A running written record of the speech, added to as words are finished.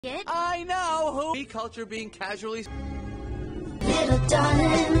It? I know who. Culture being casually. Little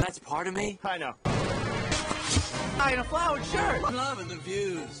darling. That's part of me. I know. In a flowered shirt. Loving the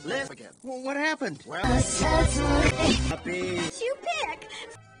views. Live again. Well, what happened? Well, Puppy. You pick.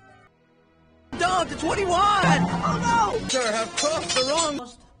 Dog to 21. Oh no! Sure have crossed the wrong.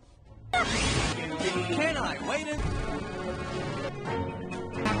 Can I wait it?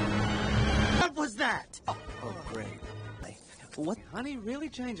 what was that? Oh, great. What? Honey really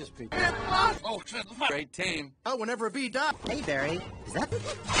changes people. Oh, Great team. oh, whenever a bee dies. Hey, Barry. Is that?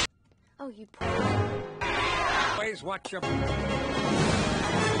 Oh, you poor. Always watch your.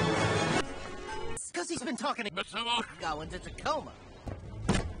 Because he's been talking to going to Tacoma.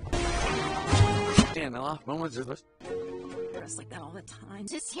 And the last moments of this. Dress like that all the time.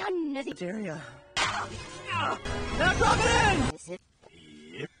 Just nothing. Daria. Now drop it in! Is it?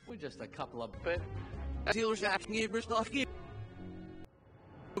 Yep. We're just a couple of bit. Steelers asking you, Bristol.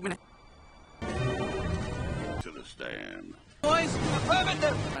 To the stand. Boys,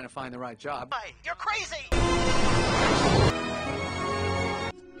 affirmative! Trying to find the right job. You're crazy!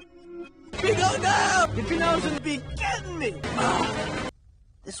 We go now! If you know to be getting me!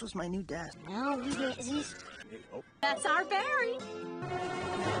 This was my new desk. No, that's our Barry.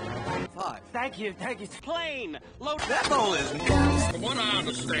 5. Thank you. Plane! Load That bowl is. What I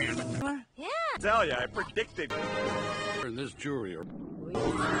understand. Yeah. Tell ya, I predicted. In this jury are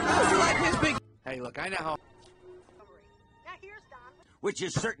Like his big. Hey, look, I know how. Which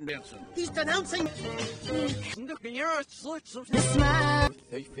is certain. Benson. He's denouncing. Look, you're a slut. The smile.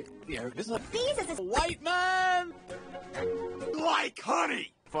 Hey, yeah, this is a These is a white man! Like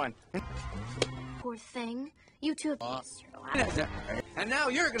honey! Fun. poor thing. You two have And now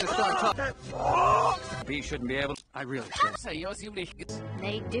you're gonna start talking. Bee shouldn't be able to. I really can't say yours, you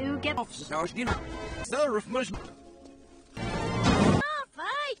They do get off. you know. So, refresh.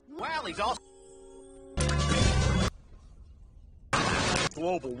 Fight. Well, he's all.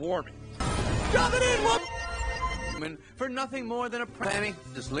 Global warming. Drop it in, woman! For nothing more than a penny.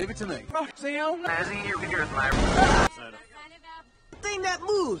 Just leave it to me. See you. You can hear my. Thing that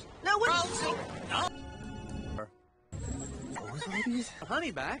moves. Now what? Those ladies?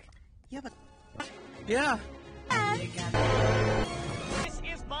 Honey back? Yeah, but Yeah. This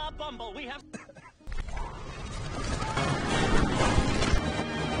is Bob Bumble. We have.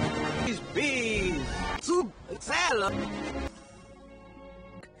 These bees. Salad.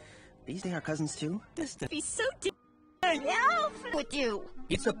 these they are cousins too. Be so Elf with you.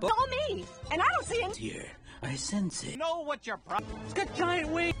 It's a book. All me. And I don't see him. Here, I sense it. Know what your problem. It's got giant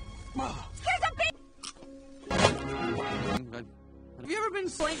wings. Here's a big. Have you ever been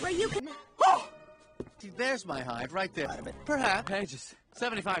slain Where you can. Oh! See, there's my hive right there. Perhaps. Pages.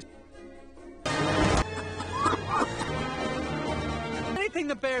 75. Anything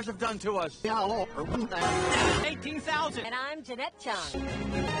the bears have done to us. 18,000. And I'm Jeanette Chung.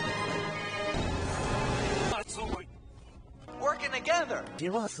 Working together.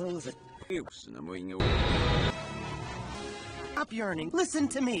 Stop yearning. Listen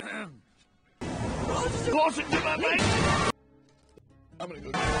to me. Close it to my mate. I'm gonna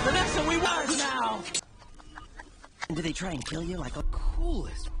go. Vanessa, we won now. Do they try and kill you like a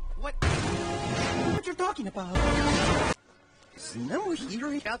coolest? What you're talking about? Remember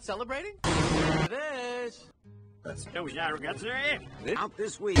here? Out celebrating? This. Out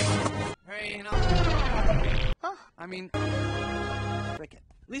this week. Hey, you know. I mean, Cricket.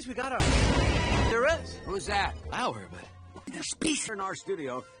 at least we got our. There is. Who's that? Our, but. There's space in our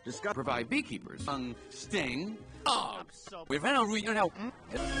studio. Discover. Provide beekeepers. Sting. Oh, so. we've been a you know.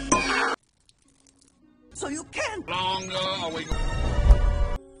 So you can. Longer are we?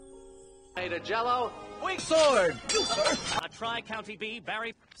 Made a jello. Wing sword. Tri-County Bee,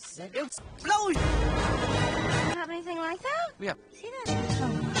 Barry. It's blowing. Have anything like that? Yeah. See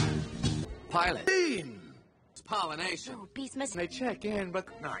that? Pilot. It's pollination. Oh, beast must. They check in, but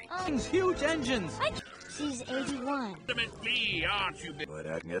Oh. things huge engines. She's 81. Ultimate bee, aren't you? But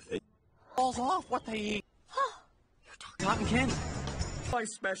I can get Falls off what they eat. Cotton candy. my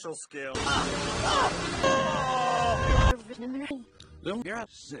special skill. You're up.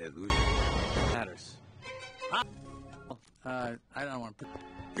 Matters. I don't want to.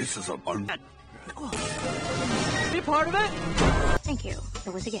 This is a bun. Be a part of it. Thank you.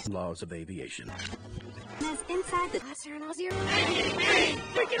 It was a gift. Laws of aviation. That's inside the blaster and Ozzy.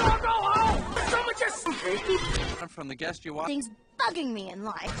 We can all go home. Someone just. I'm from the guest you watch. Things bugging me in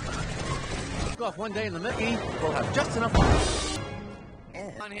life. Go off one day in the Mickey. We'll have just enough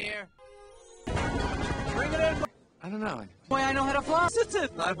on here. Bring it in. I don't know. Boy, I know how to fly.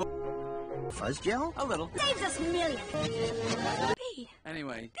 Sit. Fuzz gel? A little. Saves us millions. Bee.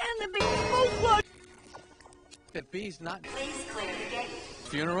 Anyway, And the bee. Oh, the bee's not please clear the gate.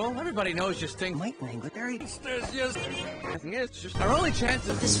 funeral. Everybody knows your sting. Mike Wrangler, there he is. There's just nothing. It's just our only chance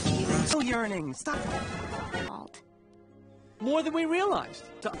is This feeling so yearning. Stop. Fault. more than we realized.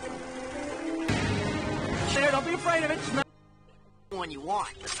 So, there, don't be afraid of it. It's not One you want.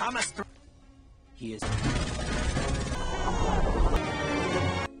 Thomas. He is.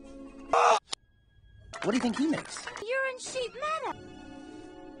 What do you think he makes? Urine sheet manna.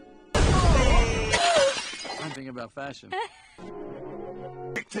 I'm thinking about fashion.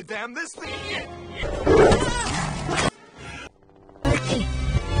 To damn this thing.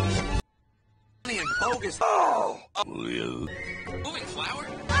 And bogus. Oh! Moving flower.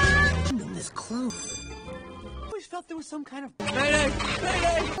 In this clothes. I always felt there was some kind of mayday.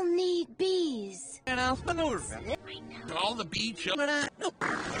 We'll need bees. And I'll maneuver. All the bee children.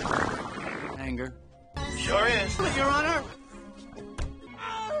 Anger. Sure is. Your Honor.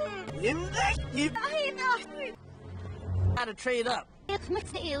 I know. Gotta trade up. It's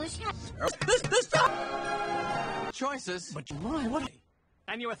Michael's house. This time. Choices. But why? What?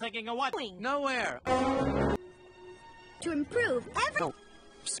 And you were thinking of what? Nowhere. To improve every.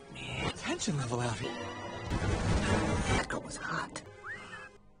 Tension level out here. That girl was hot.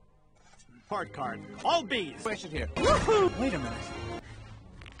 Part card. All bees. Question here. Wait a minute.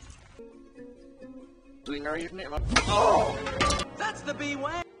 Oh! That's the bee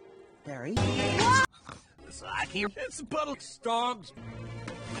way. Barry. It's puddle dogs.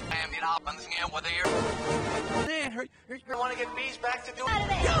 Damn it happens here with here. Man, you want to get bees back to doing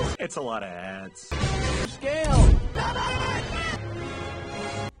It's a lot of ads. scale.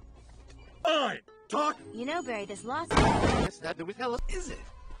 All right, talk. You know, Barry, this lost. What's that do with hell? Is it?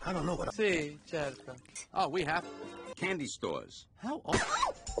 I don't know what. See, Jessica. Oh, we have Candy stores. how old?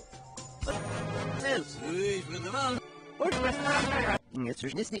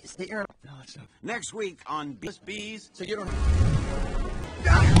 Next week on Bees, bees. So you don't.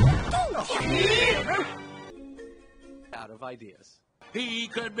 Out of ideas. He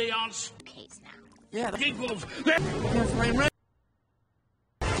could be on Case now. Yeah. equals.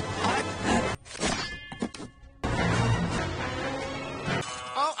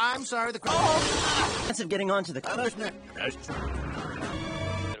 Oh, I'm sorry. The chance of getting onto the. Bad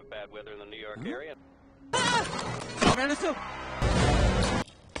weather in the New York area.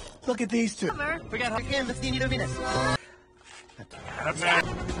 Look at these two. Forgot how again. Let's need to Venus.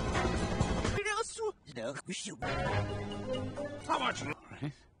 No, shoot. How much?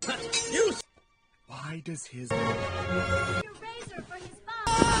 Why does his... Your razor for his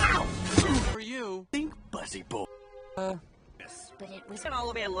mom. For you. Think Buzzy bull. But it was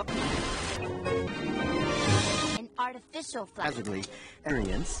All the way look. an artificial flower. Hazardly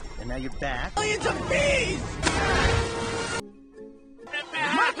experience, and now you're back. millions of bees.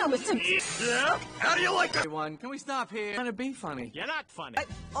 Yeah? How do you like it? Everyone, can we stop here? Trying to be funny. You're not funny.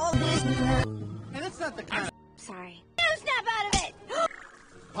 And that's not the kind of. Sorry. You snap out of it.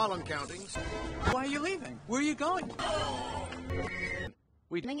 Pollen countings. Why are you leaving? Where are you going?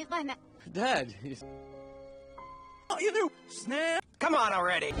 Bring it by Dad. Oh, you do. Snap. Come on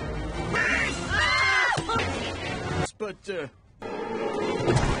already. But,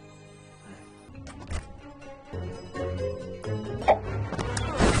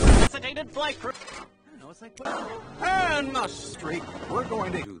 Sedated flight crew. No, it's like. and the street. We're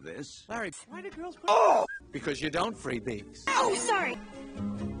going to do this. Larry, why do girls put? Oh! Because you don't free bees. Oh, sorry.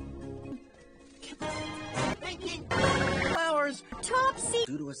 Flowers. Topsy.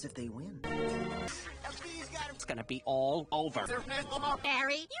 Do to us if they win. It's gonna be all over.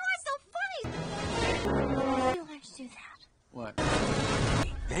 Barry, you are so funny. You learned to do that. What?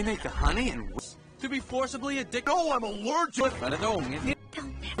 They make the honey and to be forcibly addicted. Oh, I'm allergic. But it don't.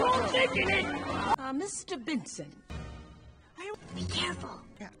 Mr. Benson. Be careful.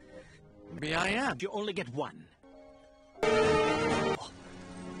 Maybe I am. You only get one.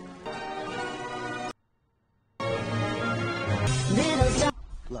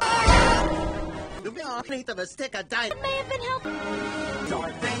 You'll be on plate of a stick of dynamite. May have been helpful.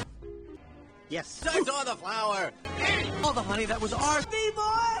 Yes. I saw the flower. All the honey that was ours. Bee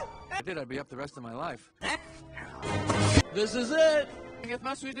boy. I'd be up the rest of my life. This is it. It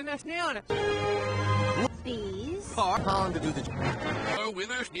must be the next knee on it. Bees. Pollen to do the. Oh, with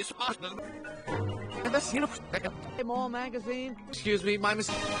us, this Boston. Mall magazine. Excuse me, my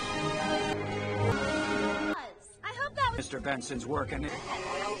mistake. I hope that was. Mr. Benson's working it.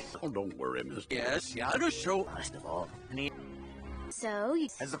 Oh, don't worry, mister. Yes, yeah. I'll just show. Last of all. So, you.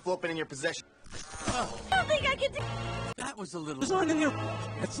 Has the float been in your possession? I don't think I can do. That was a little. It's on in here.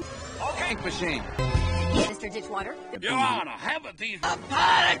 It's okay. Machine. Mr. Ditchwater. Your Honor, haven't these...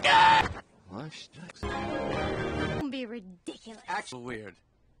 What? Don't be ridiculous. Actually weird.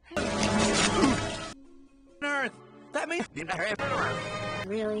 Earth. That means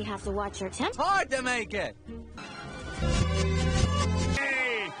Really have to watch your temper. it's hard to make it.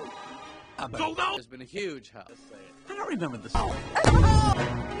 Hey! But Go down! there's been a huge house. I don't remember this.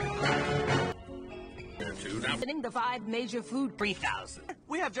 Visiting the 5 major food 3,000.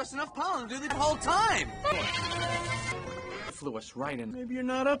 We have just enough pollen to do the whole time. Flew us right in. Maybe you're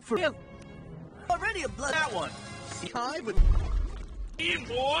not up for it. Already a blood. That one. High with. In,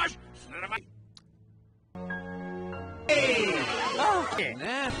 boys! Son of a... Oh,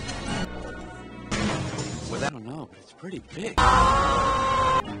 nah. Well, I don't know, but it's pretty big.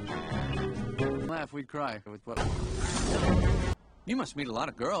 Laugh, we'd cry with what? You must meet a lot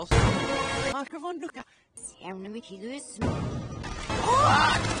of girls.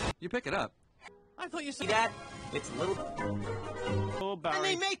 You pick it up. I thought you said Dad, it's a little. Oh, And Barry.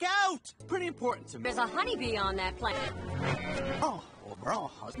 they make out. Pretty important to me. There's a honeybee on that planet. Oh, well, we're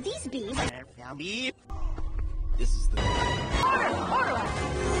all These bees. beef. This is the.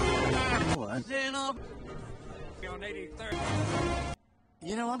 What? Stand up. On 83rd.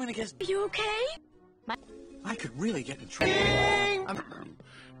 You know, I'm gonna guess Are you okay? I could really get in trouble.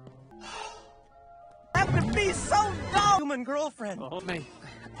 That would be so dumb. Human girlfriend. Oh, me.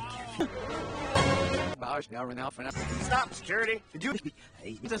 Stop, security. Did you?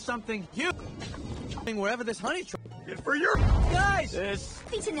 Hey, Into something huge. Wherever this honey tree. Good for your... Guys! This...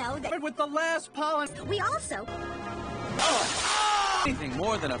 Happy to know that With the last pollen. we also. Anything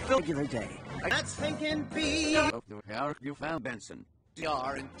more than a regular day. That's thinking bee. How you found Benson?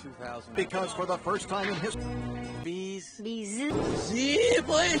 DR in 2000. Because for the first time in history, Bees. Bees. See,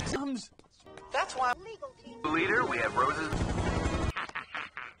 please. That's why. leader, we have roses.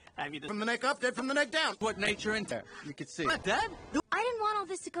 From the neck up, dead from the neck down. What nature in there? You could see. Not dead? I didn't want all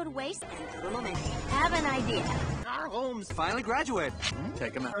this to go to waste. Have an idea. Our homes. Finally graduated.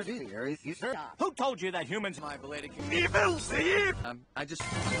 Take him out. You sir. Who told you that humans... My belated Evil, see? I just.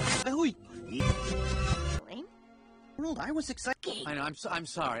 Hui. World, I was excited. I know. I'm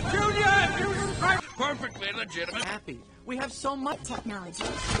sorry. Perfectly legitimate. Happy. We have so much. Technology.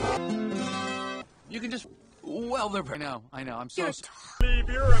 You can just. Well, they're. I know. I'm so. You're Leave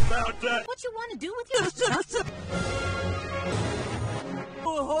you're about that. what you want to do with your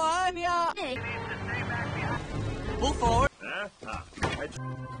Hey, Move forward.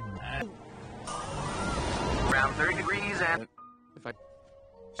 Around 30 degrees and... If I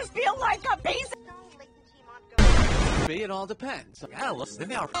Just feel like a piece. be, it all depends. Yeah, listen.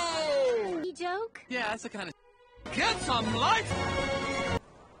 They are. you joke? Yeah, that's the kind of. Get some life!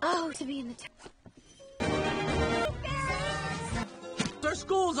 Oh, to be in the. Our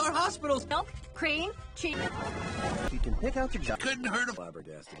schools, our hospitals. Milk, cream, cheese. You can pick out your job. Couldn't hurt him.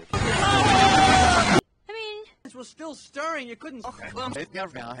 Flabbergasted. I mean, It was still stirring. You couldn't. Okay.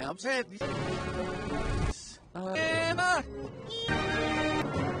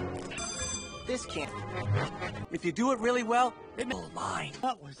 This can't. If you do it really well, it may mine.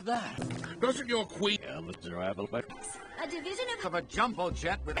 What was that? Doesn't your queen... Mr. Appleback. a division Of a jumbo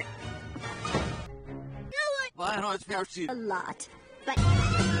jet with. You know what? Well, I know it's fair to. A lot. But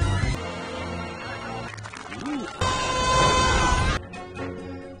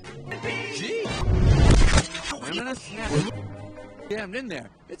Gee. Wait a minute. Jammed in there.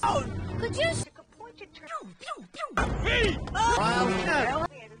 It's. could you?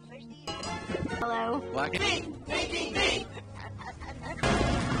 Hello. Black.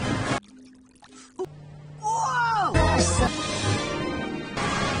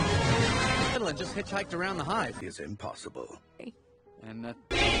 And just hitchhiked around the hive. Is impossible. And That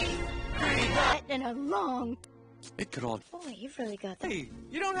and a long. it could all. Boy, you've really got that. Hey,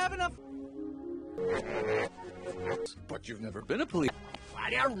 you don't have enough. But you've never been a police.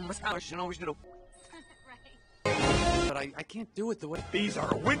 But I can't do it the way. These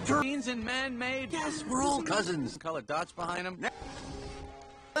are winter... Beans and man-made. Yes, we're all cousins. Colored dots behind them.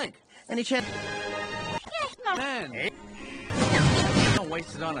 Think. Any chance? Man. Don't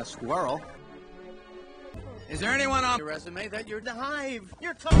waste it on a squirrel. Is there anyone on your resume that you're the hive?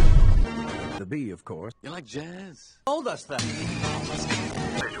 You're The bee, of course. You like jazz? Told us that.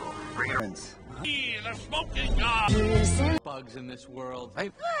 Visual. Bring it in. The smoking gun! Bugs in this world.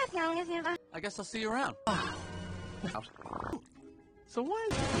 Hey, I guess I'll see you around. So why?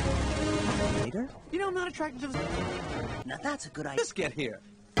 Later? You know I'm not attracted to the. Now that's a good idea. Just get here.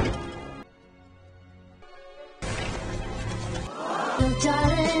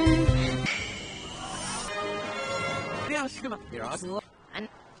 Darling. Here, I'll And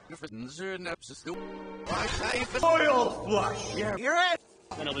Oil flush! You're it.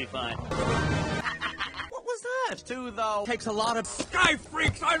 It'll be fine. What was that? too, though. Takes a lot of Sky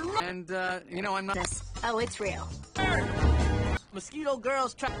freaks, I love and you know, I'm not this. Oh, it's real. Mosquito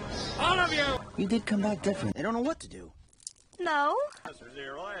girls try. All of you! You did come back different. They don't know what to do. No.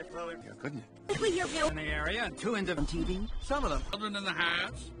 couldn't With your bill. in the area and 2 into On TV? some of them. children in the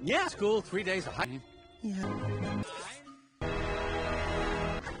house. Yeah, school, 3 days of hiking. Yeah.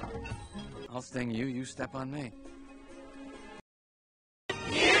 I'll sting you, you step on me.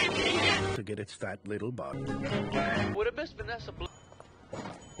 To get its fat little butt. Would have missed Vanessa Blue.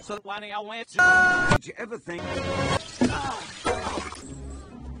 So why do y'all went? Did you ever think?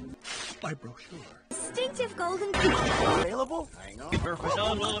 My brochure. Distinctive golden. Available?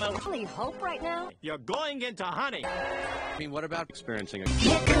 Only hope right now. You're going into honey. I mean, what about Experiencing a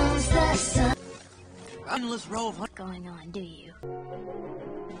Here comes the sun. endless row of What's going on, do you?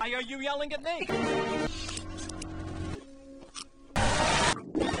 Why are you yelling at me?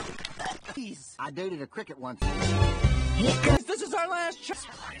 Please. I dated a cricket once. This is our last chance.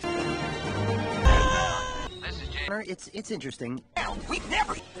 It's interesting. Oh,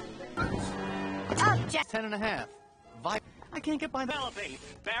 Jack. 10.5. I can't get by that. Developing.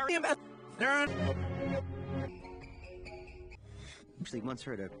 Barry. Darren. Actually, once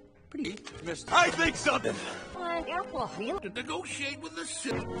heard a pretty. Missed. I think something. Careful. Feel To negotiate with the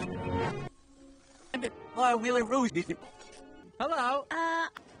city. Oh, Wheeler Rouge. Hello.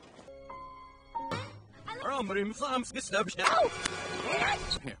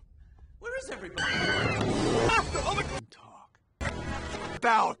 Here. Where is everybody? Talk.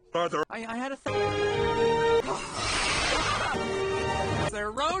 About further. I had a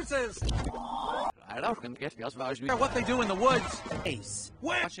They're roses. I don't get what they do in the woods. Ace.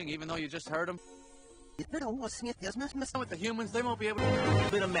 Watching, even though you just heard them. With the humans, they won't be able to.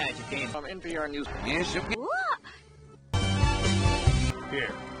 Bit of magic game. from NPR News. Yes, you What?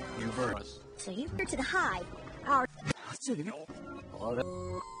 Here. You've heard us. So you're to the hive. Our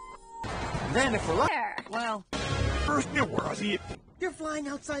Then if we're lucky. there. Well, First, it was he. You're flying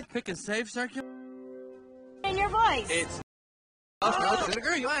outside. pick and save circuit. In your voice. It's.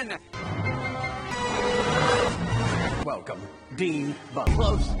 Welcome, Dean Buck.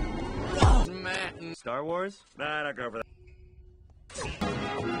 Close. Man. Star Wars? Nah, not go for that.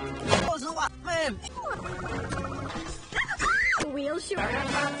 Man. Wheel shoot.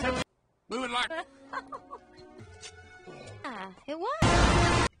 Moving like. It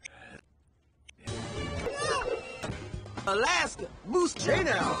was. Alaska. Moose J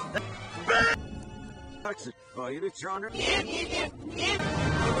now. Oh, you did, Chandra?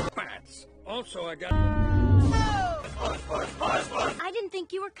 Bats. Also, I got. I didn't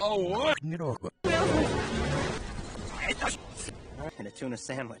think you were. Oh, what? And a tuna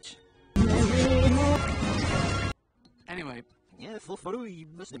sandwich. Anyway, Yeah, full photo. You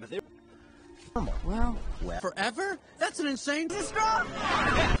must have been well, forever? That's an insane.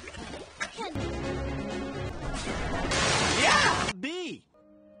 B.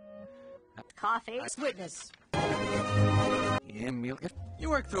 Coffee. Witness. Yeah, you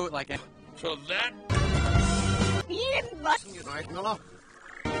work through it like a. So that. You must.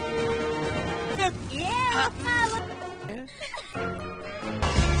 Yeah.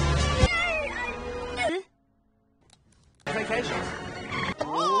 Vacation.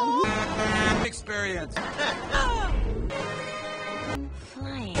 Experience.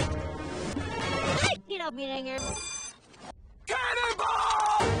 Fine. Get up, meeting.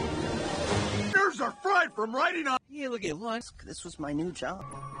 Cannonball! Ears are fried from writing on. Yeah, look at lunch. This was my new job.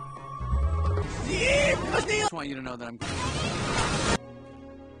 I just want you to know that I'm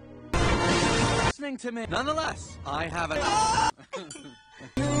listening to me. Nonetheless, I have a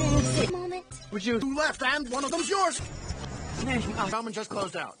Moment. Would you? Two left, and one of them's yours. Ramen just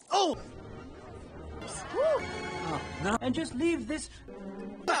closed out. Oh! Woo. No. And just leave this.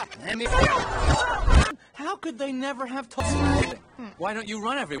 How could they never have told me? Why don't you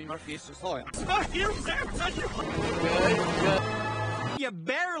run everywhere? Murphy is just loyal. You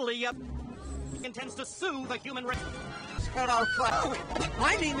barely intends to sue the human race.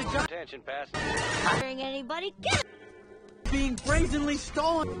 I mean the job Attention, pass. Bring anybody. Get. being brazenly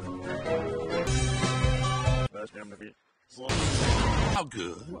stolen. How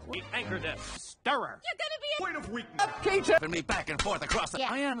good? We anchored a stirrer. You're gonna be. Point of weakness. Keep tipping me back and forth across the.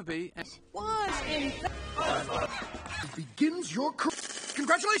 Yeah. I am a bee. What in? Begins your career.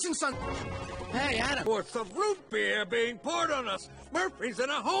 Congratulations, son. Hey, Adam. Fourth of root beer being poured on us. Murphy's in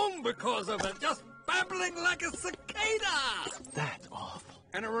a home because of it. Just babbling like a cicada. That's awful.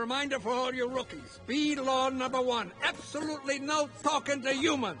 And a reminder for all you rookies. Speed law number 1. Absolutely no talking to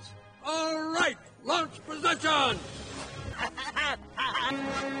humans. All right, launch position.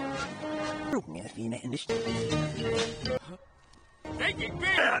 Taking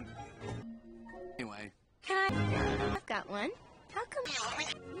beer. Anyway. Can I? I've got one. How come?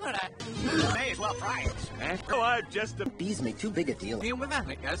 May as well try it. Oh, I'm just a... Bees make too big a deal. Deal with that,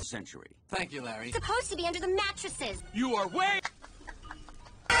 I guess. Century. Thank you, Larry. It's supposed to be under the mattresses. You are way.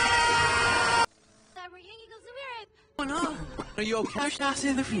 Oh, no. Are you okay?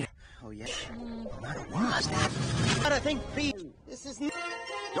 Oh, yeah. Not a wasp. But I think bees. This is...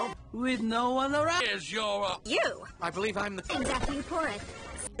 Don't. With no one around. Is your... You. I believe I'm the... Exactly you pour it.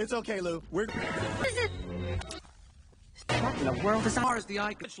 It's okay, Lou. We're... What is it? What in the world is As far as the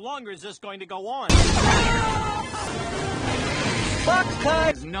eye How much longer is this going to go on?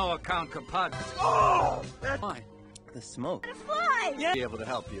 There's no account kaput. Why? the smoke. Fly! Yeah. Be able to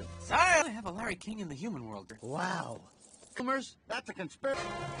help you. I have a Larry King in the human world. Wow. Rumors? That's a conspiracy.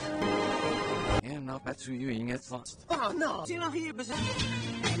 Yeah, no, that's who you get lost. Oh, no.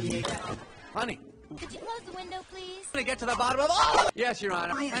 Honey, Could you close the window, please? to get to the bottom of all. Yes, Your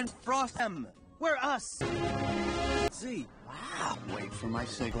Honor. And frost them. We're us. Let's see. Wow. Wait for my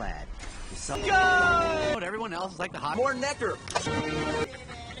signal. Glad. But everyone else is like the hot. More nectar.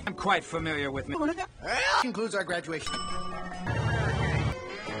 I'm quite familiar with me. Concludes our graduation.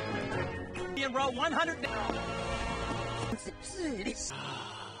 In row 100.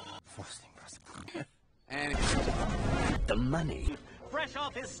 And The money. Fresh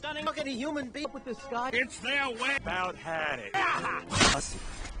off his stunning. Look at a human being with the sky. It's their way. About had it. Us.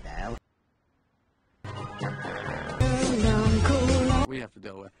 Now. we have to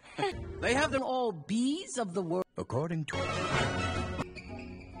deal with. They have them all bees of the world. According to.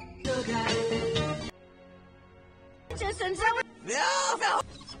 Just and so. No.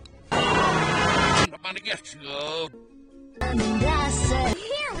 I'm gonna get you.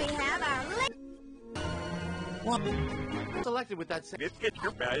 Here we have our What? Selected with that. Get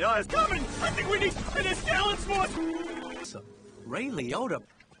your bad eyes coming. I think we need this gallons more. Ray Liotta.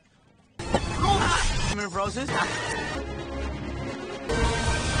 Roses.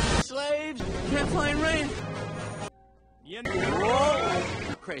 Slaves can't find rain. You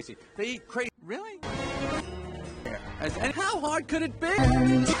Whoa! Crazy. They eat crazy. Really? And how hard could it be?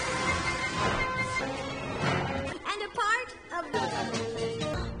 and a part of the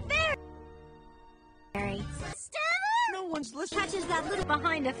fairy. No one's listening. Catches that little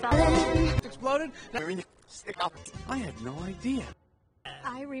behind a fella. Exploded. Stick up. I had no idea.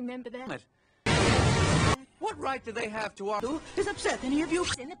 I remember that. What right do they have to our? Who is upset? Any of you?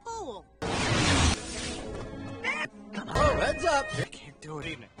 In the pool. Come on. Oh, heads up. I can't do it.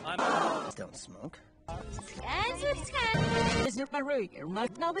 evening. Don't smoke. And switch time. Is it my ring?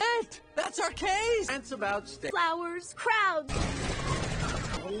 No, but That's our case. It's about stick. flowers, crowds.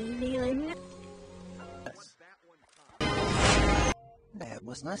 Kneeling. That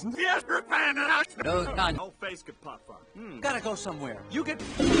was nice and. Yes, repent. No, none. Whole face could pop up. Gotta go somewhere. You get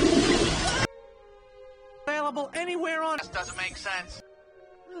available anywhere on. This doesn't make sense.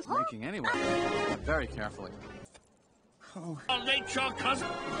 Making anywhere. Very carefully. Oh. Nature cousin.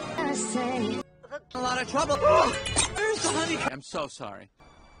 I say. A lot of trouble. There's the honey. I'm so sorry.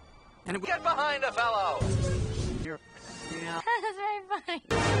 And it get behind a fellow. You're. Yeah. That's very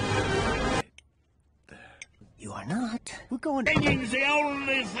funny. You are not. We're going. Singing's the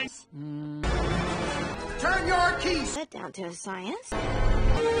only thing. Turn your keys. Set down to science.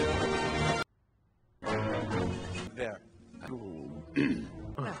 There.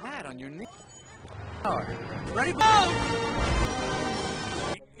 Put a hat on your knee. Ready? Go!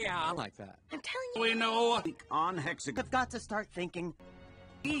 Yeah, I like that. I'm telling you. We know. On hexagon. I've got to start thinking.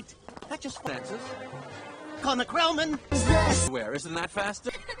 Eat. That just fences. Connor Krellman. Where? Isn't that faster?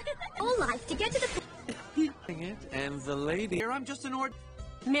 Whole life to get to the. It and the lady. Here, I'm just an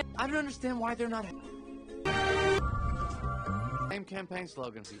I don't understand why they're not. Same campaign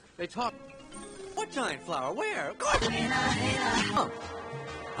slogan. They talk. What giant flower? Where? Huh.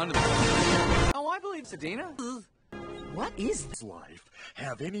 Under the. Oh, I believe Sedina. What is this? Life.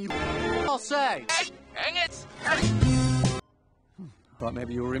 Have any... I'll say. Hang it. Thought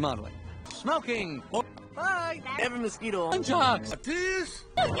maybe you were remodeling. Smoking. Oh, bye. Every mosquito. One jocks. A piece.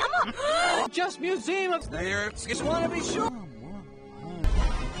 Just museum of. There. Just want to be sure.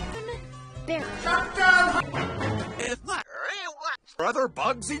 There. It's not. Are other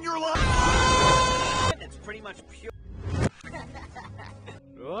bugs in your life? It's pretty much pure.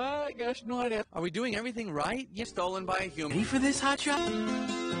 Well, I guess not. Are we doing everything right? You're stolen by a human. Ready for this, hotshot?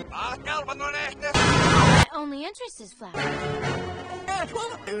 My only interest is flowers.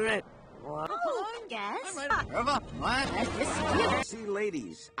 Oh, guess. See,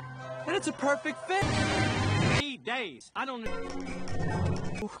 ladies. And it's a perfect fit. 3 days. I don't know.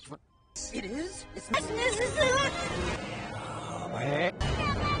 It is? It's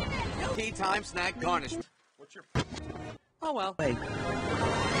Tea time, snack, garnish. What's your... Oh, well. Wait.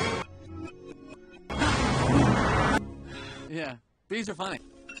 Yeah, bees are funny.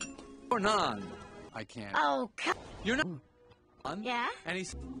 Or none. I can't. Oh, come. You're not... on. Yeah? And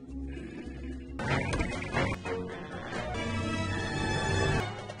he's...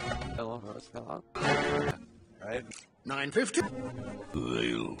 Hello. Right? 9:50.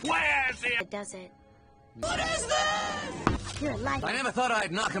 It does it. What is this? You're a light. I never thought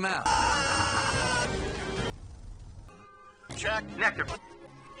I'd knock him out. Check. Nectar.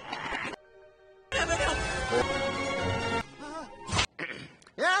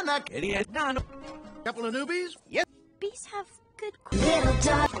 Yeah, I'm not. Idiot. No, no. Couple of newbies? Yep. Bees have good. We'll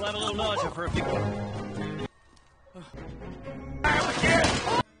have a little nausea for a few.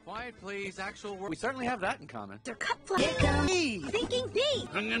 Quiet, please. Actual work. We certainly have that in common. They're cut fly. Here comes thinking bee.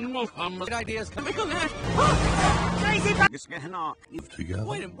 Good ideas coming on that.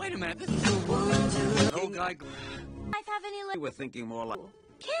 Wait a minute. This is an old guy. Life have any We were thinking more like...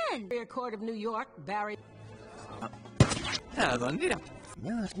 Ken. Superior Court of New York, Barry Yeah, the need.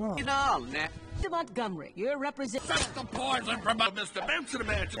 No, it's wrong. No, nah. Montgomery. You're representing. The poison from Mr. Benson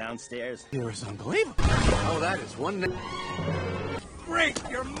Mansion. Downstairs. It's unbelievable. Oh, that is one. Great,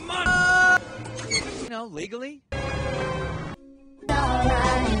 your money. You know, legally.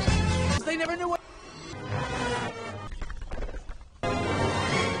 They never knew what.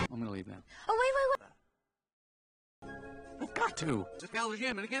 I'm gonna leave that. Oh, wait. We've got to. Just got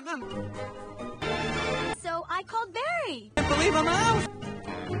him and again then. So I called Barry. Can't believe I'm out.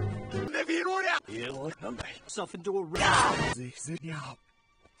 Yourself into a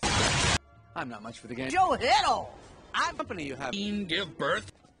I'm not much for the game. Joe Hiddle! I'm company you have. Give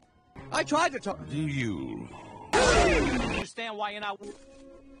birth. I tried to talk. You. understand why you're not.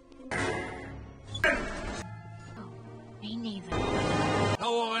 Me neither.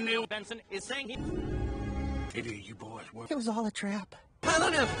 How on you? Benson is saying he. Pity you boys were. It was all a trap. Well,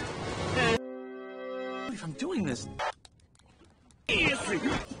 enough. If I'm doing this.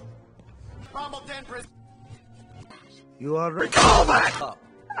 You are right. Call back!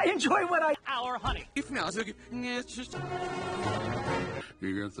 I enjoy what I... Our honey. If now, so yeah, it's just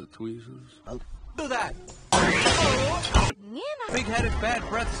You got the tweezers? do that. Yeah, Big-headed, bad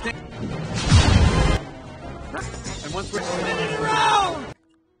breath stink. And once we're spinning around.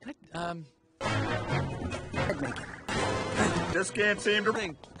 Just can't seem to...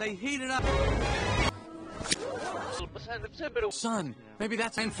 Thing. They heat it up. Son, maybe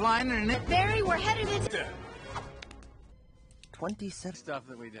that's in flying and it. Barry, we're headed into. 27. Stuff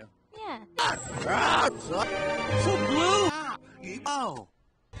that we do. Yeah. So blue. Oh.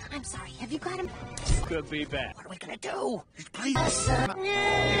 I'm sorry. Have you got him? Could be bad. What are we gonna do? Please.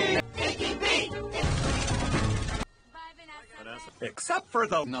 Except for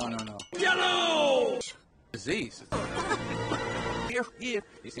the... No. Yellow! Disease. Here.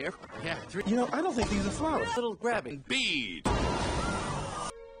 He's here. Yeah. 3. You know, I don't think these are flowers. Little grabby. Bead.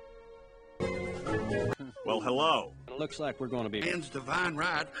 Well, hello. It looks like we're going to be. Man's divine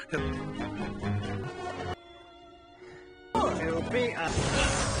right to... It'll be a...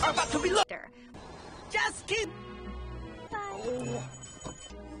 I'm about to be looked. Just keep... Bye.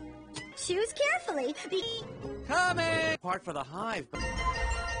 Choose carefully. Coming. Part for the hive.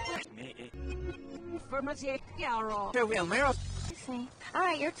 For Monsieur Yarrow. Here we are, Mara. See. All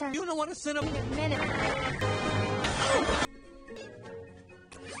right, your turn. You don't want to send him. Minute.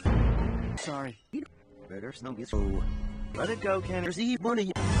 Sorry. Better snow gets... Oh. Let it go, Ken. There's Eve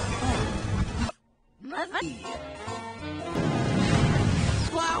money.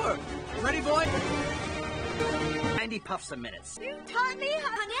 Flower. Ready, boy? 90 puffs a minute. You taught me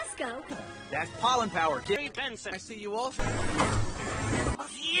Hanesco. That's pollen power, kid. Hey, Benson. I see you all.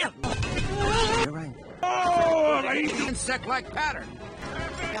 You're right. Oh, the insect-like pattern.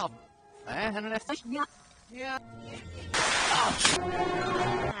 Yeah.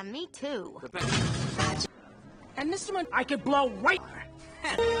 Me too. The best. And Mr. Mon- I could blow right...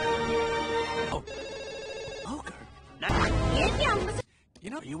 Oh. Poker. You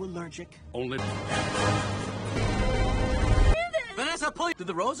know, Are you allergic? Only... Vanessa, pull. Did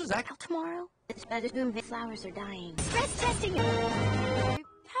the roses act? Tomorrow, it's better than the flowers are dying. Stress testing.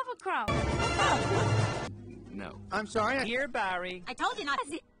 Have a crow. No. I'm sorry. Here, Barry. I told you not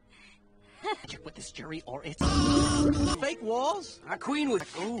to. Check with this jury or it's... Fake walls? Our queen was...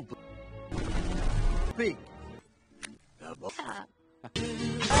 Oh, big.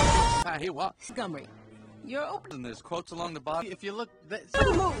 Hey, what? Montgomery, you're open. And there's quotes along the bottom. If you look...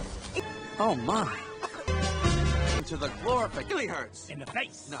 Move. Oh, my. To the glorification. It really hurts. In the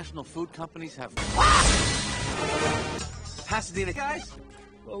face. National food companies have... Pasadena guys?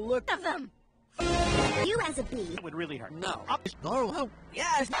 Well, look. Of them. You as a bee. It would really hurt. No. Oh,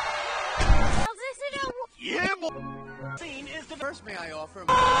 Yes. Yeah, boy. Scene is the first may I offer...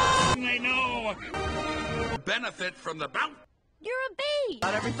 I know. Benefit from the bounty. You're a bee.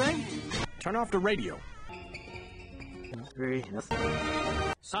 Got everything? Turn off the radio.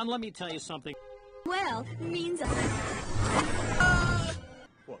 Son, let me tell you something. Well, means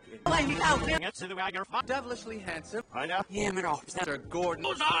Get to the wagon. Devilishly handsome. I know. Damn it all. Mr. Gordon.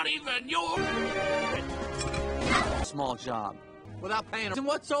 Those aren't even yours. Small job. Without paying him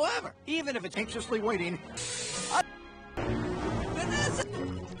whatsoever. Even if it's Anxiously waiting.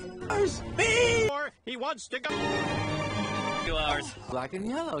 Me! or he wants to go. 2 hours. Black and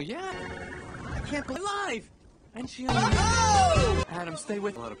yellow, yeah. I can't believe live. And she... Adam, stay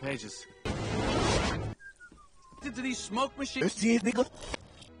with... A lot of pages. Into these smoke machines.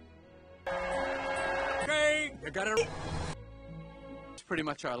 Okay, you got it. It's pretty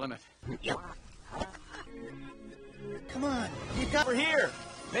much our limit. Come on. You got her here.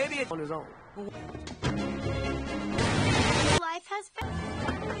 Maybe it's on his own. life has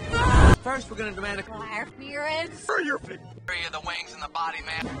First, we're gonna demand a... fire spirits. For your big. Area of the wings and the body,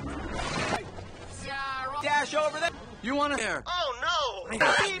 man. Dash over there. You want to hear? Oh, no.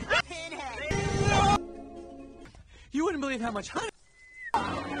 You wouldn't believe how much honey...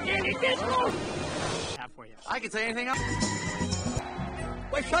 Have for you. I can say anything else.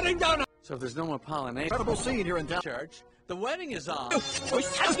 We're shutting down. So if there's no more pollination... Incredible scene here in town. Church, the wedding is on.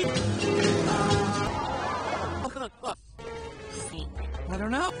 I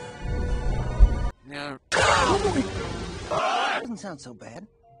don't know. Yeah. Doesn't sound so bad.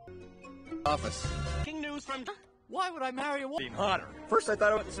 Office. King news from... Why would I marry a woman? Being hotter. First, I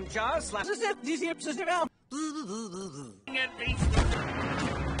thought it was Some jaws slash... I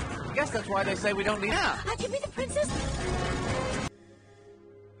guess that's why they say we don't need... Yeah. I could be the princess.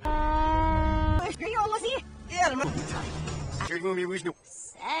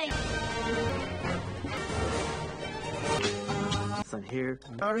 Say. From here.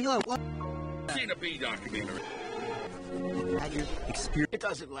 Seen a bee documentary. It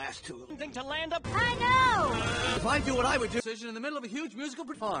doesn't last too long. Something to land up. I know. If I do what I would do... Decision in the middle of a huge musical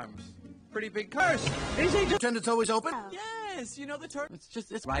performance. Pretty big curse. Pretend it's always open? Yes, you know the term.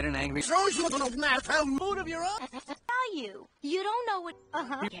 It's right and angry. Mood of your own. Tell you. You don't know what.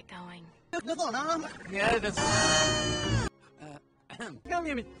 Get going. Yeah, that's...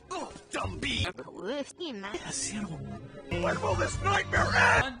 Oh, dumb bee. When will this nightmare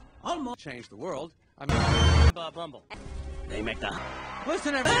end? Almost change the world. I mean... Bob Bumble. They make the...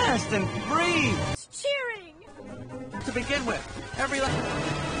 Listen, fast and breathe. cheering. To begin with, every lives.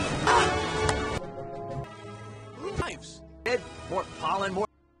 More pollen, more...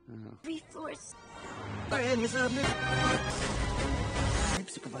 Resource.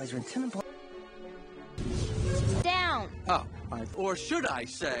 Supervisor and tenant... Down. Oh, or should I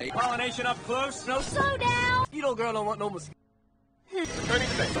say... Pollination up close. No. Slow down. You know, girl, don't want no mosquitoes.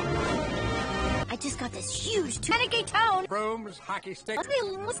 I just got this huge renegade town. Brooms, hockey stick.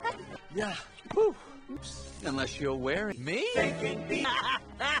 Yeah. Whew. Unless you're wearing me?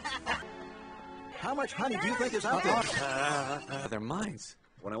 How much honey do you think is out there? Their minds.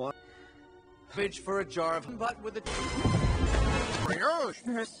 What I want... Bitch for a jar of butt with a...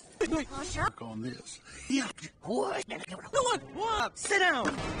 Work on this. Yeah. What? What? Sit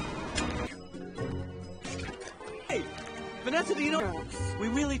down. Hey, Vanessa, do you know... We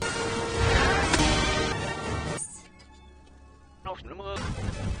really...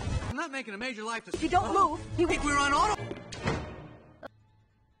 I'm not making a major life decision. You don't move. You think we're on auto?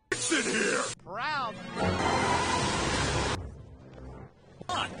 Sit here. Proud.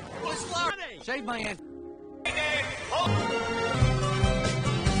 Shave my hand.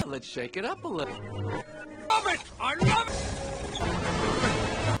 Let's shake it up a little. Love it. I love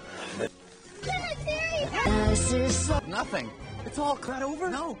it. Nothing. It's all cut over.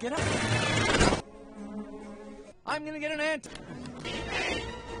 No, get up. I'm gonna get an ant.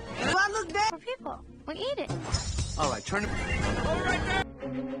 For people. We eat it. All right, turn it.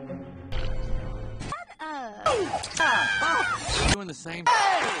 Doing the same.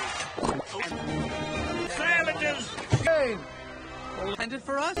 Sandwiches. Hey, intended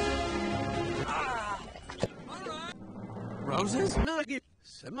for us. Roses?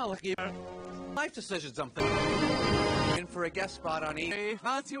 Life decisions. Something. In for a guest spot on E.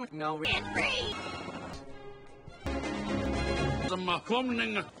 No, we.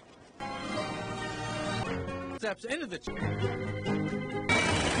 steps into the...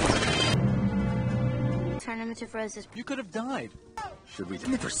 Turn him into Roses. You could have died. Should we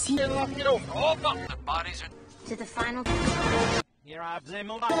never see it? The bodies are... To the final... Here I am.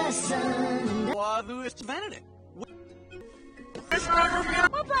 Who is invented it?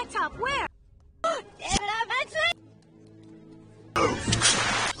 What blacktop? Where? Damn it, that's it!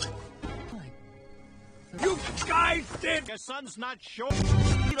 You guys did! Your son's not sure.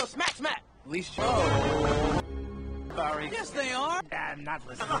 You know, smack, smack. At least... Sorry. Yes, they are. I'm not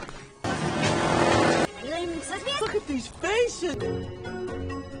listening. Look at these faces.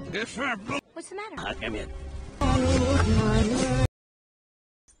 What's the matter? Come in.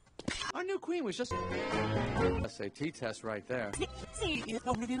 Our new queen was just... SAT test right there. See, Pinned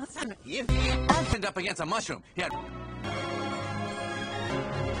up against a mushroom. He had...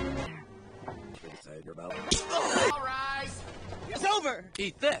 All rise. It's over.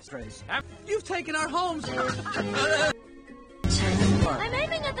 Eat this. You've taken our homes. I'm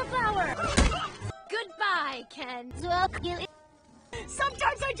aiming at the flower. Goodbye, Ken.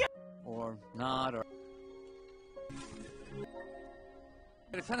 Sometimes I just... Or not, or...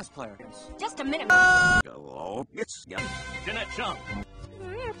 A tennis player. Just a minute. Hello. It's Jeanette Chung.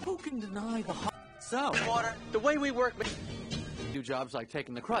 Who can deny the hot... So, water, the way we work... Do jobs like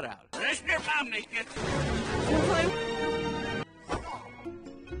taking the crud out.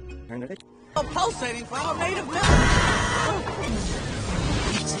 turn it. Oh, pulsating for our native milk.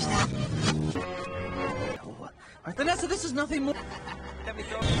 Vanessa, this is nothing more. Let me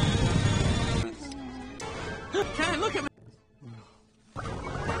go. Ken, look at me.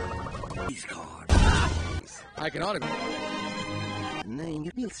 These cards. I can autograph. Name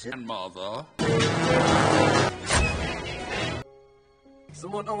your bills, Mother.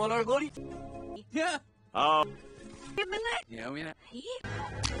 Someone don't want our glory? Yeah. Yeah, we know.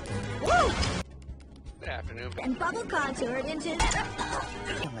 Woo! Good afternoon. And bubble contoured into...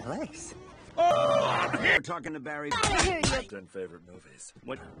 My legs. We're talking to Barry. I hear you. 10 favorite movies.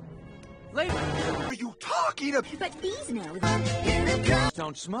 What? Later. What are you talking about? But these know.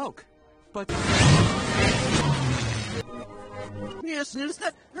 Don't smoke. But... Yes, is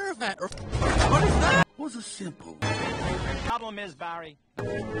that nerve that? What is that? Was a simple. Problem is, Barry.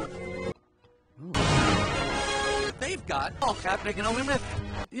 They've got all happening in only myth.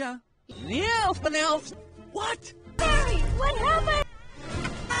 Yeah. Yeah, but now. What? Barry, what happened?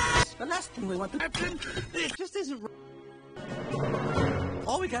 The last thing we want to happen. It just isn't.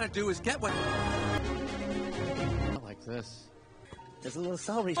 All we gotta do is get what. Like this. There's a little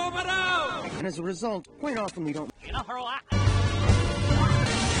salary. Move it out! And as a result, quite often we don't. You know her a lot.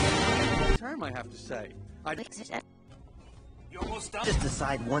 Term, I have to say. I You almost done. Just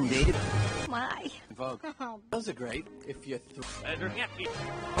decide one day to. My. vote. Those are great if you. Better get me.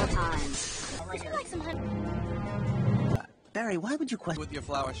 Time. Would you like some honey? Barry, why would you question? With your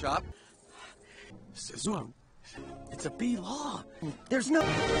flower shop. Sizzle. It's a bee law. There's no.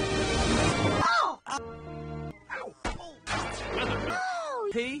 Oh! Oh!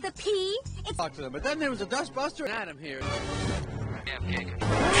 P? The P? It's... Talk to them, but then there was a dustbuster and Adam here.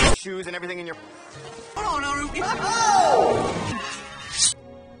 Shoes and everything in your... Oh, no, Ruby.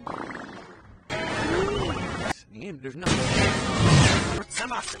 There's nothing.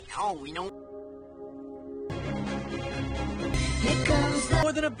 Oh, we know. Here comes the...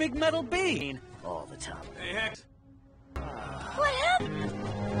 More than a big metal bee. All the time. Hey, Hex. What happened?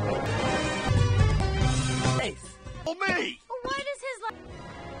 Faith. Oh, me! Why does his life...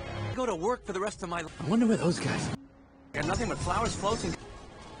 Go to work for the rest of my life. I wonder where those guys are. Got nothing but flowers floating.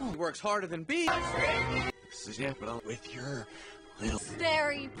 Oh, works harder than bees. Yeah, but with your little...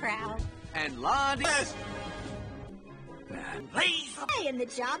 Very proud. And Lottie. Yes. Please! Hey, in the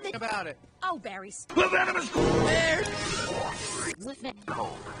job that... About it. Oh, Barry's... There.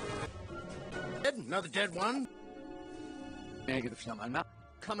 Another dead one? Negative, I'm not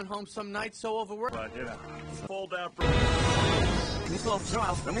coming home some night so overworked. But, you know, fall down.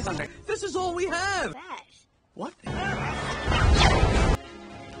 This is all we have. Dash. What?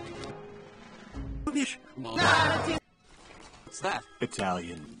 What's that?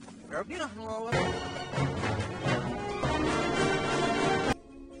 Italian.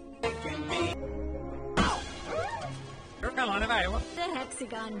 The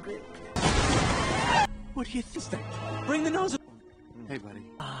Hexagon Group. What do you think? Bring the nose. Hey, buddy.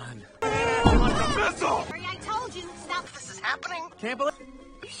 On. Barry, I told you, stop. This is happening. Can't believe.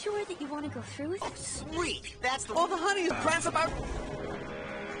 You sure that you want to go through with it? Sweet. That's the. All the honey is prance about.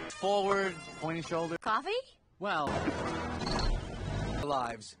 Forward, pointy shoulder. Coffee? Well,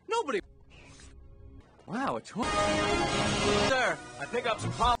 lives. Nobody. Wow, a toy. Sir, I pick up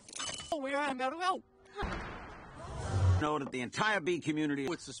some pop. Oh, where am I? Oh. Know that the entire bee community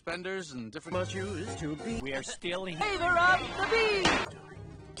With suspenders and different shoes to be. We are stealing. Leader of the bee!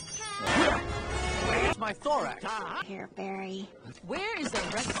 Where's my thorax? Here, Barry. Where is the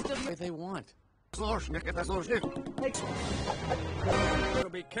rest of What they want. Gotta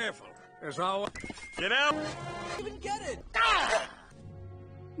be careful. There's always... Get out! Even get it.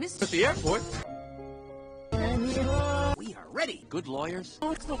 Mr. At the airport. We are ready. Good lawyers.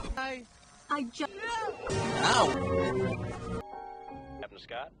 Oh, it's no. I just... Ow. Captain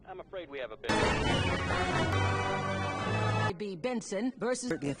Scott, I'm afraid we have a bit. B. Benson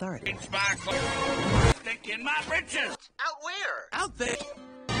versus The authority. Stick in my britches! Out where? Out there.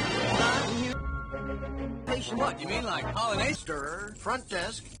 Patient. What? You mean like pollination? Stir. Front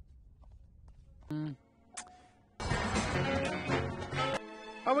desk.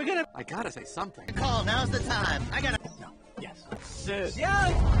 Are we gonna? I gotta say something. Call. Now's the time. I gotta. Yes. Yeah.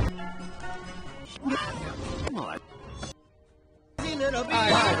 Come on. Little bee.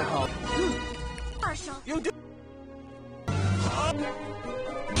 Marshall. You do.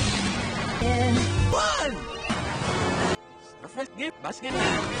 One. Give us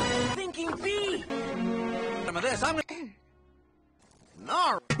Thinking bee. some of this. I'm gonna.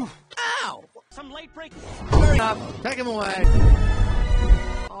 No. Ow! Some late break. Hurry up. Take him away.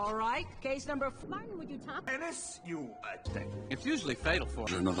 All right, case number Martin, would you talk? Dennis, you It's usually fatal for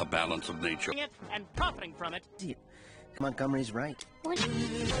him. of the balance of nature. It and profiting from it. Montgomery's right. What?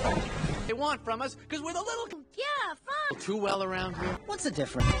 They want from us because we're the little Yeah, fun. too well around here. What's the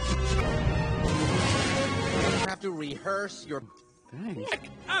difference? Have to rehearse your. Thanks.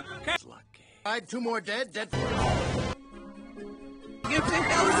 Lucky. All right, 2 more dead. Dead. You think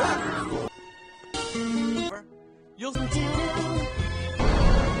that was up? You'll.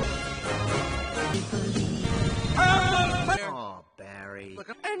 Oh, Barry. Look,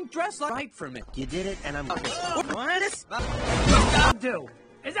 and dress like right for me. You did it, and I'm. What? Do.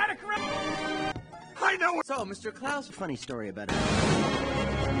 Is that a correct? I know. So, Mr. Klaus. Funny story about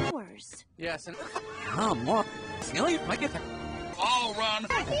it. Yours. Yes, and come on. Silly, might get. All run!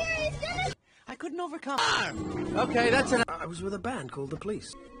 I couldn't overcome. Okay, that's enough. I was with a band called The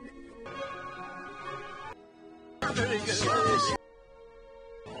Police.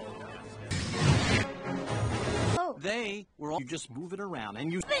 Oh, They were all. You just move it around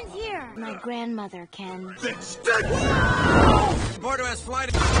and you. been here. My grandmother can. Border has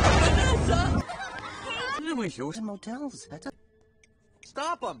flight. We should Some motels. That's a.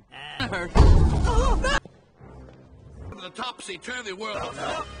 stop them. The topsy-turvy world.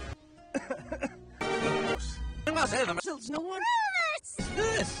 I must have them. There's no one.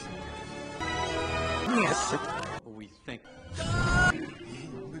 This. Yes. We think.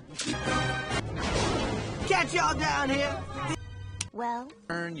 Catch y'all down here. Well,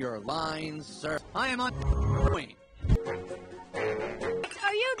 Earn your lines, sir. I am on. Queen. what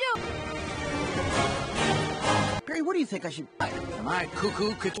are you doing? Barry, what do you think I should. Am I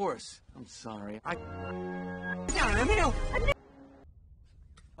cuckoo course? I'm sorry.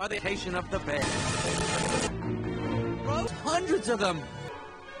 Are they patient of the bed? Hundreds of them.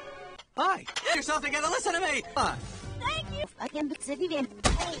 Hi. Get yourself together. Listen to me. Thank you. I can be sitting in.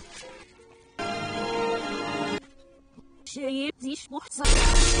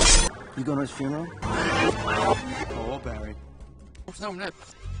 You going to his funeral? Oh, Barry. No, no.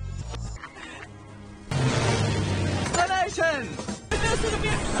 Donation! This would have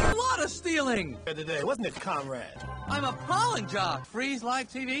been a lot of stealing. Today, wasn't it, comrade? I'm a pollen jock. Freeze live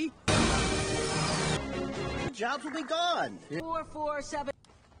TV. The jobs will be gone. 447.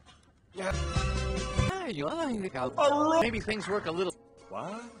 Hey, you like how maybe things work a little.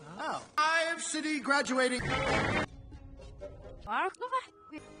 What? Oh. Five city graduating.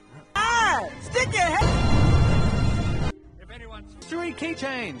 Stick your head. If anyone's 3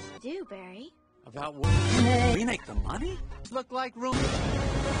 keychains. Do, Barry. About what? We make the money? Look like room.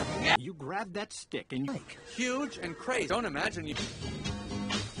 you grab that stick and you. Huge and crazy. Don't imagine you.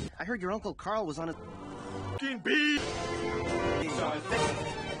 I heard your Uncle Carl was on a. Bee!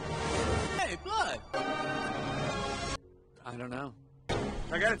 Hey, blood. I don't know.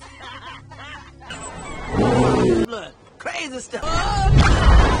 I got it. Blood. Crazy stuff.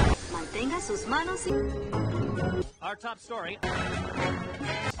 Mantenga sus manos. Our top story.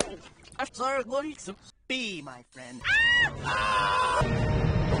 Be my friend.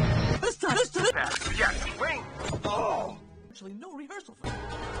 This time. Yes, wing! Oh! Actually, no rehearsal for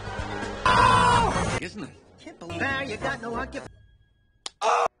Isn't it? Can't believe Barry, you got no occupation.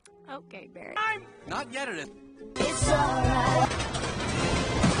 Okay, Barry. Not yet, it is. It's alright.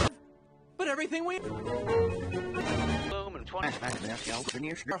 But everything we... Boom and 20.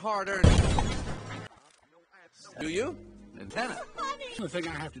 Are harder. Do you? Antenna. The thing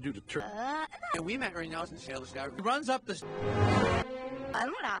I have to do to turn. Yeah, we met right now in Sailor Sky. He runs up the...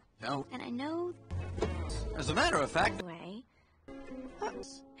 No. And I know As a matter of fact... the way.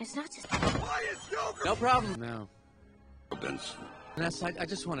 It's not just... No problem. No. Benson. Vanessa, I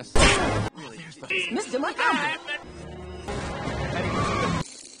just want to say... Really, here's the... Mr. Montgomery.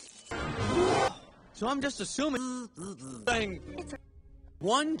 So I'm just assuming... Saying...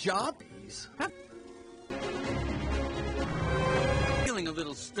 One job? Huh? Feeling a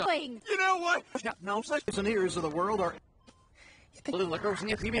little stuck. Playing. You know what? No, such And ears of the world are...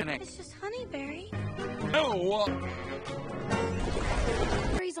 It's just Honeyberry. No!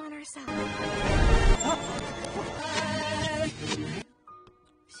 Berry's on our side.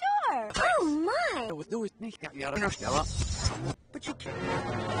 Sure. Oh, my. But you can't.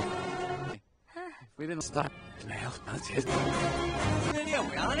 We didn't stop. Now, that's it.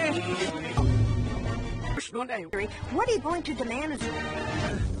 What are you going to demand?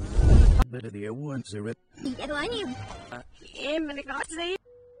 The awards are it. I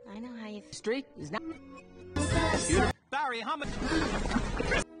know how you... Street is not... Barry, how much?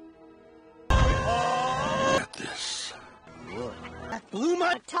 At this. Blew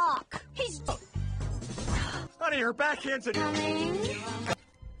my... Talk. He's Out of your backhands and... coming.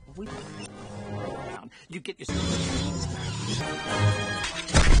 You get your...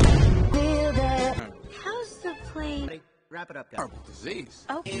 How's the plane? Wrap it up, guys. Horrible disease.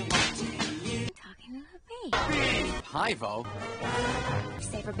 Okay. Talking to me. Hivo.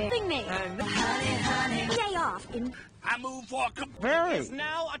 Saber bear. Thing me. Day off. In I move for Very. Is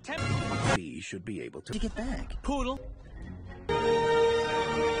now attempt... We should be able to To get back. Poodle.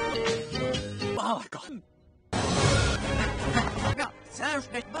 Oh, God. No, sounds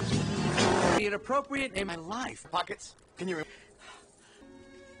be inappropriate in my life. Pockets. Can you...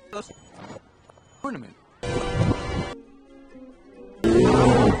 Tournament.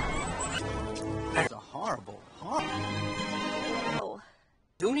 That's a horrible.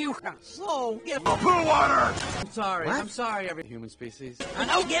 Do you? So, get pool water! I'm sorry. What? I'm sorry, every human species. I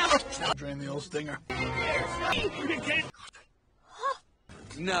know, yeah. Drain the old stinger.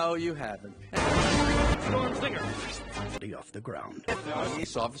 No, you haven't. Storm Stinger. be off the ground.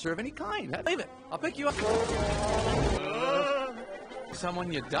 Police officer of any kind. Leave it. I'll pick you up.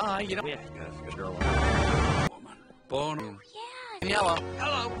 Someone you die, you know. Yeah. Woman. Bone. yeah. Yellow.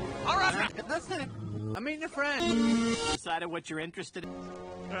 Hello. All right. That's it. I'm meeting a friend. Decided what you're interested in.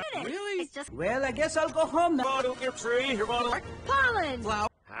 Really? It's just Well, I guess I'll go home now. Bottle, you're free. You're bottle. pollen. Flower.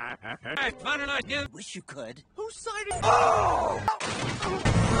 Hey, find a nice gift. Wish you could. Whose side is...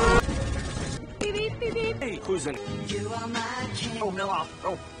 Beep, beep, beep, beep. Hey, who's in? Oh, no.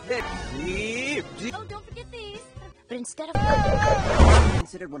 Oh, Oh, don't forget these. But instead of...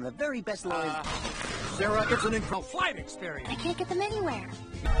 considered one of the very best lawyers. Sarah, it's an incredible flight experience. I can't get them anywhere.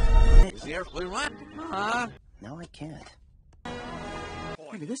 Is the airplane right? No, I can't.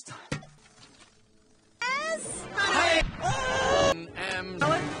 Maybe this time. Yes.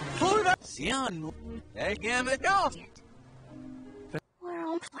 Sian. Hey, give it go. We're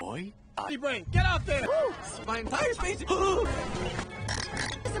on... Boy. Hey, brain, get out there! Ooh, My entire space. some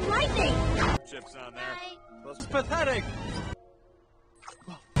lightning. Chips on there. It's pathetic.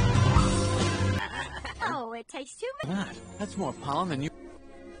 Oh, it takes 2 minutes. God, that's more pollen than you.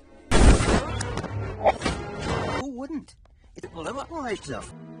 Who wouldn't? It's a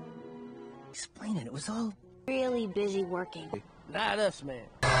stuff. Explain it. It was all... Really busy working. Not us, man.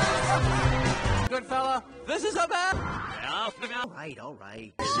 Good fella, this is a bad. All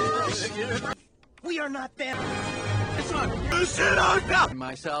right. We are not them. It's not. Sit on down.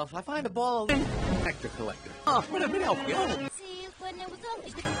 Myself, I find a ball of nectar collector. Oh, what a bit help you. See, when it was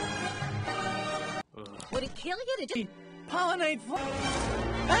would it kill you to just Pollinate.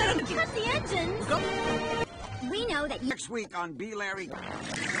 cut the engines? We know that you... Next week on B. Larry.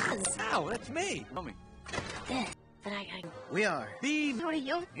 Ow, that's me. Tell me. Good. But I... We are. Bee. What are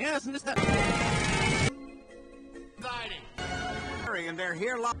you? Yes, and this that. And they're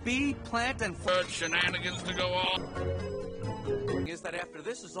here. Bee, plant, and Good shenanigans to go on. is that after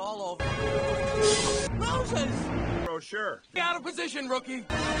this is all over. Moses! Oh, sure. Get out of position, rookie!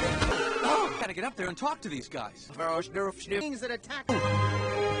 Oh, gotta get up there and talk to these guys. Things that attack...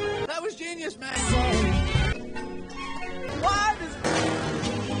 That was genius, man! What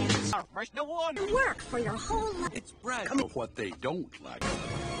is... Fresh no one. Work for your whole life. It's bread. Of what they don't like.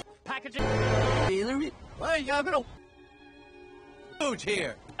 Packaging. Well, you gotta... Huge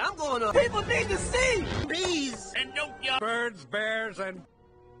here. I'm going up. People need to see! Bees. And don't ya... Birds, bears, and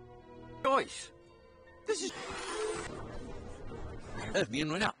Choice. This is...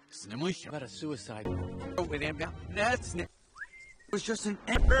 About a suicide. With him. That's it. It was just an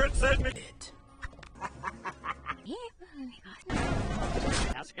bird said me.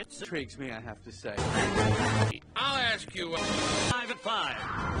 It intrigues me, I have to say. I'll ask you. 5 at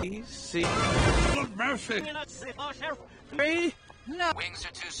 5. Easy. Look, mercy. 3. No. Wings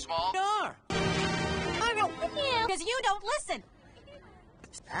are too small. Are. I don't with you because you don't listen.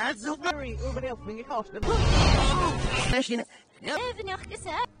 That's so very.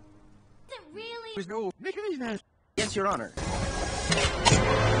 Really? There's no. Yes, Your Honor.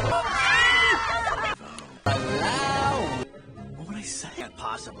 What would I say?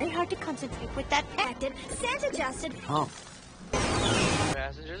 Impossible. Very hard to concentrate with that active, scent-adjusted. Oh.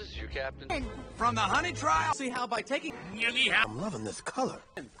 Passengers, this is your captain. From the honey trial. See how by taking. I'm loving this color.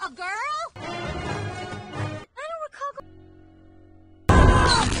 A girl? I don't recall.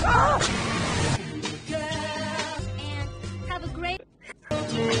 And have a great.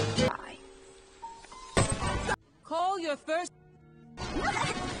 Bye. Call your first.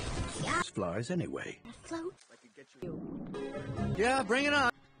 Flies anyway. Float. Yeah, bring it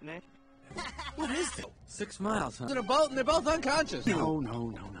on. What is this? 6 miles, huh? In a boat and they're both unconscious. No.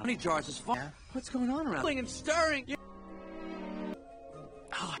 Honey jars is far. What's going on around? And stirring.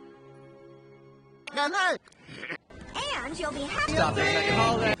 Oh. And you'll be happy. Stop a second.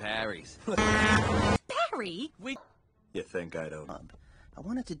 Hold it. Harry's. Barry? You think I don't? I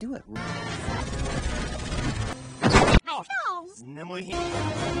wanted to do it. No.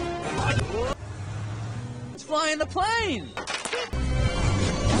 It's flying the plane.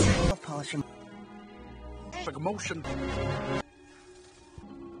 I'll polish him. Like motion.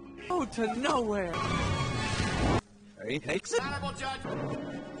 Oh, to nowhere. He takes it.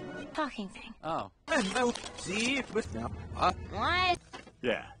 Talking thing. Oh. See if with now. What?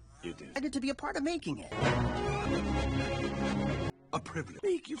 Yeah, you do. Excited to be a part of making it. A privilege.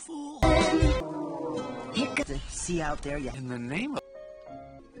 Make you fool. See out there, yeah. In the name of.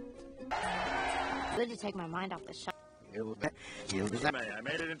 Good to take my mind off the shot. I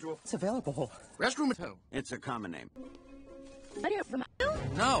made it into a... It's available. Restroom 2. It's a common name. What are you from?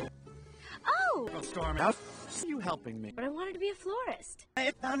 No. Oh, Storm out. You helping me? but I wanted to be a florist.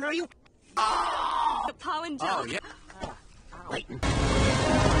 I found her, you. A paw and Oh, jump. yeah.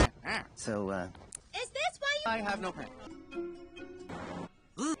 So, Is this why I have no pen.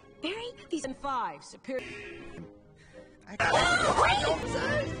 you... Barry, these... 5. Superior.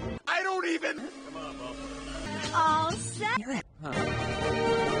 I don't even... All set.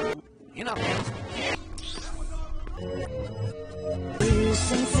 You know.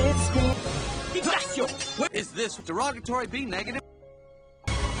 What is this? Derogatory B negative?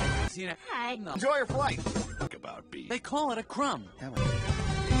 Hi. No. Enjoy your flight. Think about B. They call it a crumb.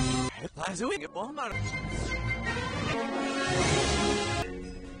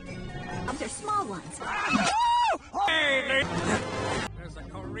 They're small ones. There's a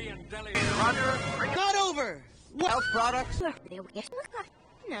Korean deli. Not over. Health products.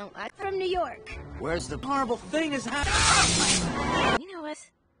 No, I'm from New York. Where's the horrible thing is happening? You know what?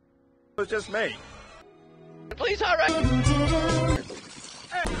 It was just me. Please, hurry!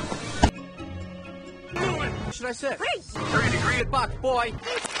 What should I say? 30-degree Buck, boy.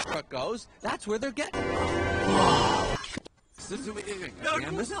 Truck goes. That's where they're getting.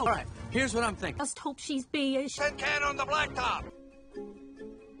 All right. Here's what I'm thinking. Just hope she's being. Tin can on the blacktop.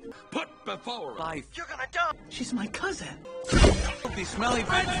 Put before her. Life. you're gonna die. She's my cousin. Be smelly.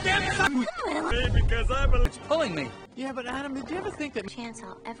 because I'm a... It's pulling me. Yeah, but Adam, did you ever think that Chance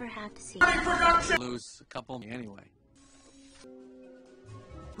I'll ever have to see. lose a couple anyway?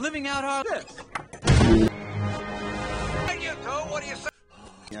 Living out our this. What do you say?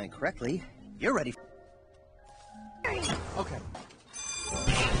 Incorrectly. You're ready. Okay.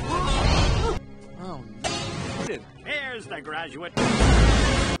 Oh, Here's the graduate.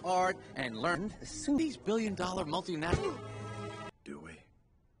 art and learn. These billion-dollar multinational. Do we?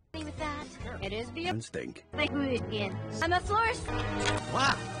 With that, it is the Instinct. again. I'm a florist.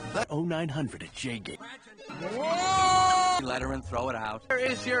 Wow. 0900 at J-Gate. Let her and throw it out. Where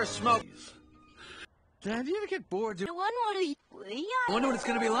is your smoke? Have you ever get bored? No one would. I wonder what it's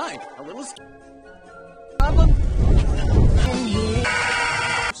going to be like. A little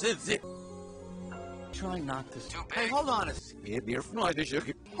Try not to. Hey, hold on a second.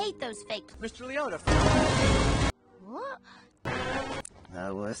 Hate those fake. Mr. Leota. What?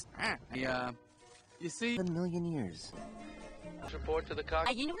 That was You see? 7 million years. Report to the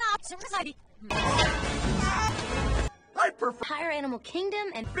cockpit. You not society. I prefer... Higher animal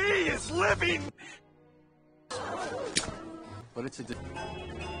kingdom and B is living! but it's a...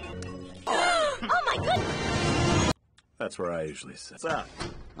 Oh my goodness! That's where I usually sit.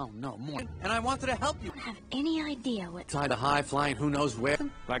 Oh, no, more. And I wanted to help you. Have any idea what... Try to high flying who knows where.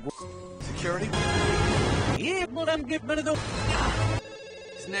 Like security? Yeah, well, then get rid of the...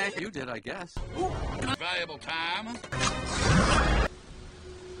 Snack you did, I guess. Ooh. Valuable time.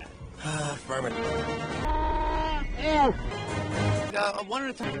 One at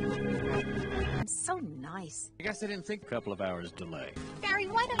a time. I'm so nice. I guess I didn't think... Couple of hours delay. Barry,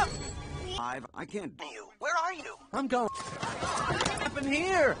 why don't... I can't... You. Where are you? I'm going... What's happened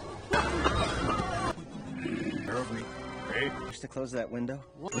here? Just to close that window.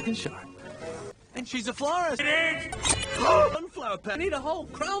 Looking sharp. And she's a florist. It is! Sunflower pet. I need a whole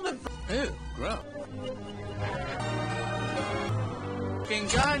crown of... Ew, gross. King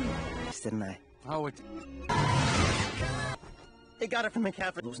gun. Didn't I? Oh, it... They got it from the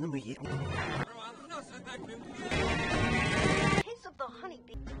cafe. Taste of the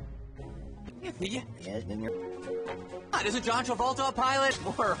honeybee. Yes, then you're... Isn't John Travolta a pilot?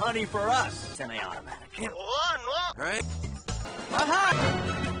 More honey for us. Semi-automatic. Right? Aha!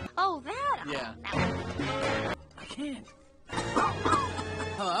 Oh, that? Yeah. I can't.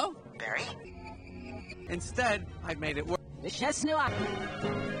 Hello? Barry? Instead, I made it work. The chestnut.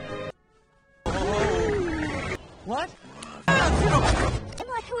 What?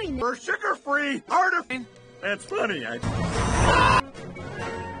 Like who we know. We're sugar-free. Harder. That's funny.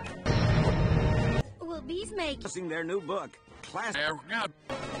 Will bees make... Discussing their new book. Class.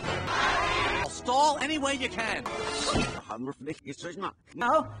 I'll stall any way you can.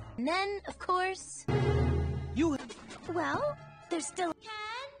 No? And then, of course... You... Well, there's still...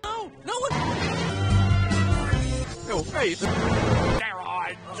 No! No one... Your face.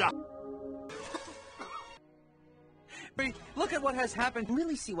 Look at what has happened. I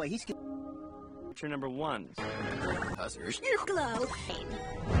really see why he's... Picture number 1. Huzzers. Glow.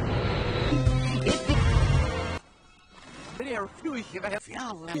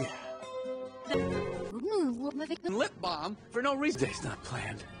 Lip balm for no reason. Day's not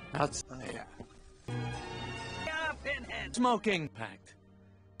planned. Outside. Yeah, Pinhead. Smoking pact.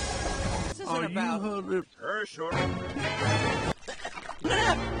 This isn't about... Her short.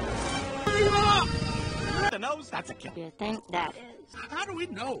 The nose. That's a kill. You think that is... How do we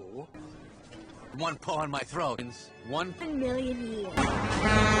know? One paw in my throat. One... 1 million years.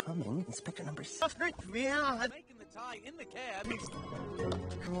 Come in, Inspector number 6. Yeah, I'm making the tie in the cab.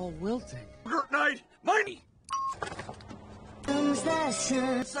 They're all wilting. Good night. Money. Comes the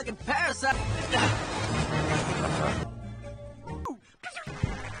sun. It's like a parasite.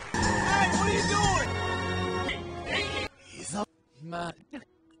 Hey, what are you doing? He's up. Man.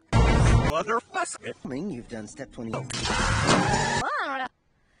 Motherfucker. You've done step 20.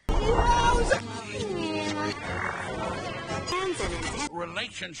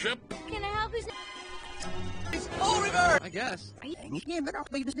 Relationship. Can I help you? Oh, reverse! I guess.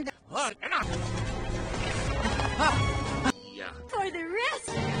 What? Yeah. For the rest.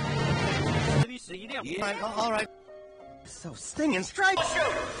 Yeah. All right. So stinging strike.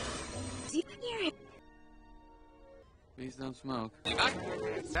 You hear it. Please don't smoke.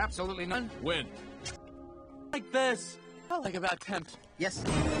 It's absolutely none. Win. Like this. Not like about tempt. Yes.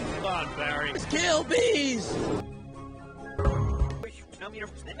 Come on, Barry. Kill bees! I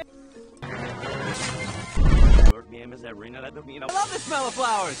love the smell of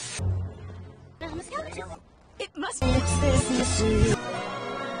flowers. It must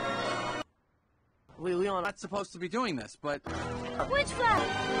We're not supposed to be doing this, but... Which flower?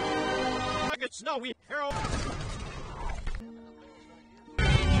 It's snowy.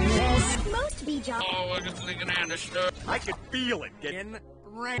 Most bee jobs. Oh, I just thinking understood. I can feel it getting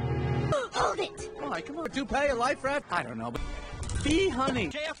rain. Hold it. Why, come on, toupee, a life raft? I don't know, but... Bee honey.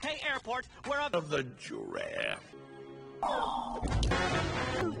 JFK Airport, where Of the giraffe.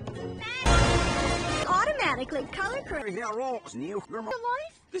 Automatically color correct.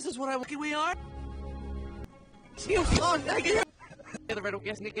 Life? This is what we are? You on, I can...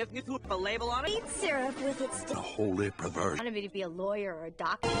 the label on it. Beet syrup with its... The holy perversion. wanted me to be a lawyer or a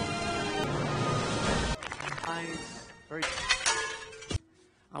doctor. Very...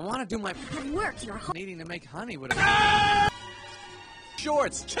 I want to do my... Good work, your whole... Needing to make honey with a...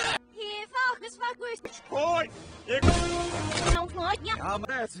 Shorts! Here, focus, focus. Boy! Don't want ya.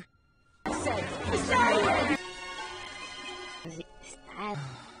 That's... Sorry.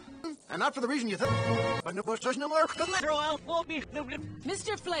 And not for the reason you think. But no bush no more.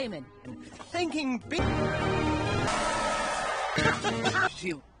 Mr. Flamin. Thinking big.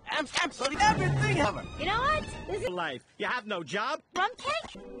 I'm sorry, everything ever. You know what? This is Life. You have no job? rum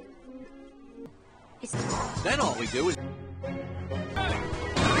cake. Then all we do is...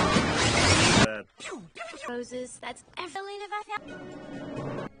 Roses, that's Evelyn if I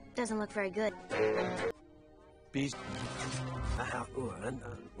found. Doesn't look very good. Bees.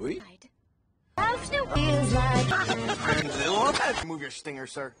 Oui? Feels like Move your stinger,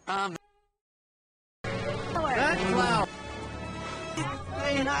 sir. That cloud.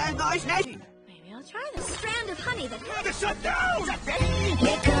 Hey, nice name. maybe I'll try this. Strand of honey that had Shut down!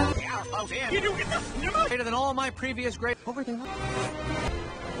 You do get the... Greater than all my previous great. Over there.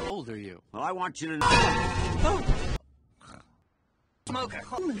 How old are you? Well, I want you to know... Smoker.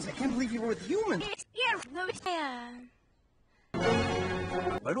 Humans, I can't believe you were with humans. yeah.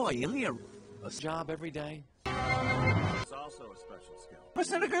 Why do I hear a job every day? It's also a special skill. What's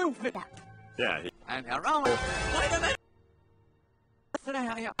that a group? Yeah, And around. Wait a minute.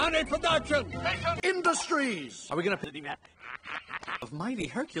 Honey production! Industries! Are we gonna put that? Of mighty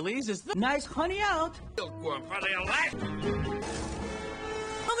Hercules is the Nice honey out. Silkworm for the last...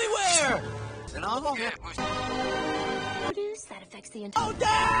 where? And I'll go get. Produce that affects the entire. Oh,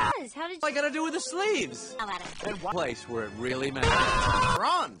 damn! How did What I gotta do with the sleeves? How about it? And one place where it really matters.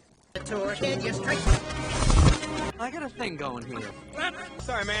 Run! The tour kid, you straight. I got a thing going here.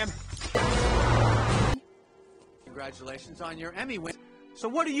 Sorry, ma'am. Congratulations on your Emmy win. So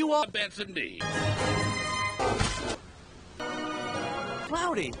what are you all? Benson D.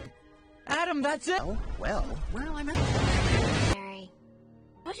 Cloudy. Adam, that's it. Oh, well. Well, I'm Mary.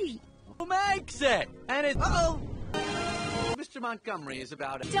 What do you? Who makes it? And it's Mr. Montgomery is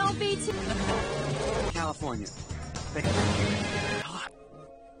about it. Don't be too. California.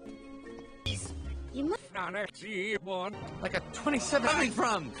 You must. C1. Like a 27 coming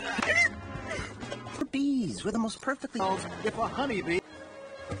from. The bees were the most perfectly. If a honeybee...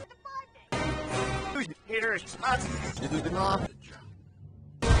 Haters.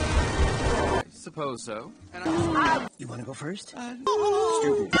 Suppose so. And You want to go first?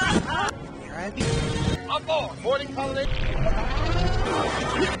 Stupid. Here I be. Aboard! Morning holiday.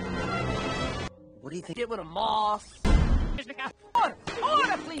 What do you think? Get with a moth. Order,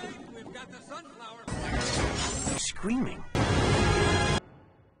 please. We've got the sunflower. You're screaming.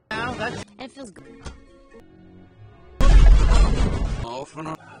 Now that's It feels good. all for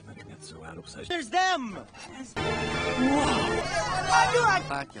no. Get so out of obsession. There's them.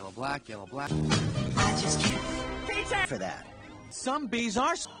 Black, yellow, black, yellow, black. I just can't for that. Some bees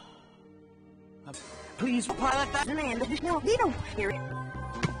are. Please pilot that. No, we don't hear it.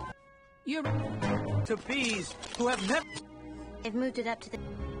 You're To bees who have never. They've moved it up to the.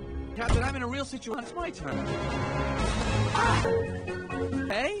 Captain, I'm in a real situation. It's my turn.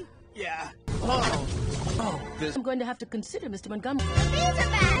 Hey? Yeah. Oh, this. I'm going to have to consider Mr. Montgomery.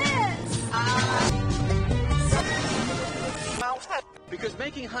 Because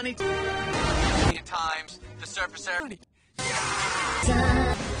making honey times the surface area.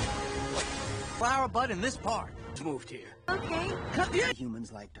 Flower bud in this part moved here. Okay.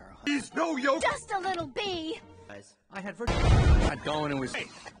 Humans liked our honey. He's no yoke. Just a little bee. I had I'd go and it was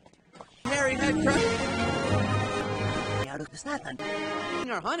Harry had It's not the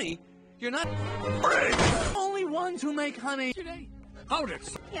our honey. You're not only ones who make honey today. Hold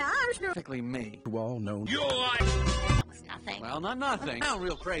it. Yeah, Particularly me. You all know. You like... it's nothing. Well, not nothing. Now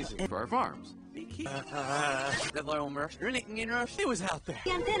real crazy for our farms. It was out there.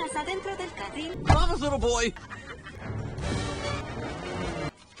 Y antenas adentro del carril. Promise, little boy.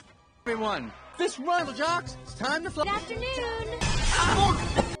 Everyone, this run, little jocks. It's time to fly. Good afternoon.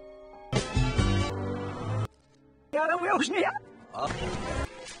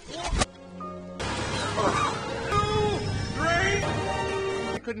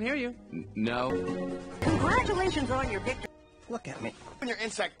 I couldn't hear you. No. Congratulations on your victory. Look at me. On your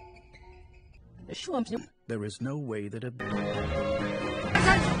insect. Sure, I'm There is no way that a.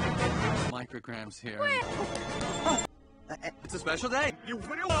 Micrograms here. It's a special day. You will.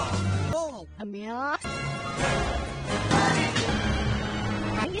 Oh, Camila.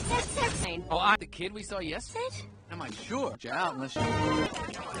 You said sexy. Oh, I'm the kid we saw yesterday? Am I sure? Out unless you...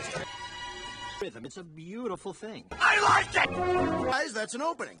 Rhythm. It's a beautiful thing. I like it! Guys, that's an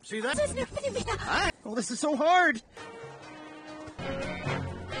opening. See that? oh, this is so hard.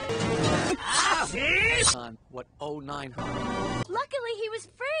 On what 09. Luckily, he was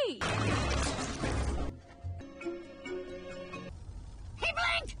free. He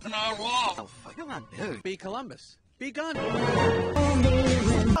blinked. Oh, come on, dude. Be Columbus. Be gone.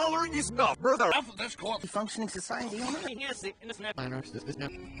 Holler you smell, brother. This corpse. Functioning society.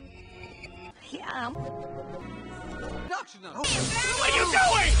 Yeah. Production of. What are you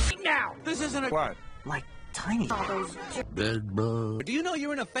doing? Now! This isn't a. What? Like tiny. All those Dead bug. Do you know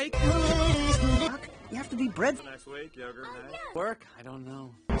you're in a fake? You have to be bred. Next week, yogurt night. Work? I don't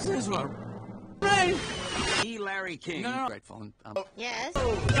know. This is what. Right. E. Larry King. No. Grateful. Yes.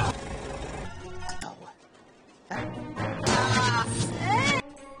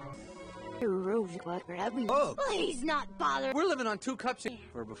 Oh. Please not bother. We're living on 2 cups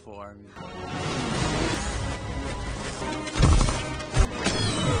for before.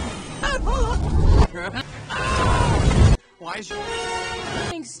 Why is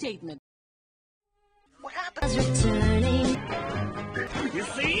Opening statement. What happened? Returning. You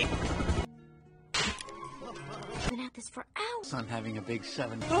see? Been at this for hours. son having a big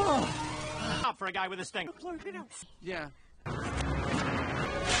 7? Out for a guy with a sting. Yeah.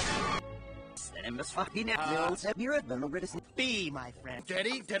 Be my friend.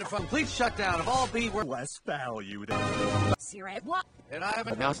 Steady, dead of complete shutdown of all B work. Less valued. Sirad, what? And I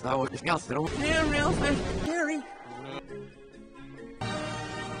haven't announced now what else they don't. Yeah, real Harry.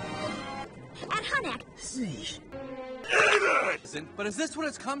 At Hunak. See. But is this what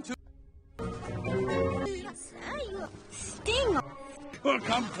it's come to? Sting. Well,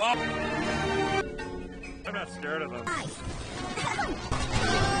 come close. I'm not scared of them.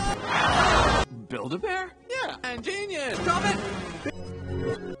 Build-A-Bear? Yeah. And genius. Stop it.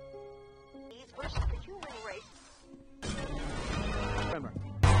 Remember.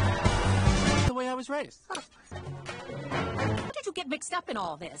 The way I was raised. How did you get mixed up in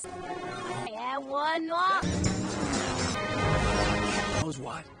all this? Yeah, one more. Knows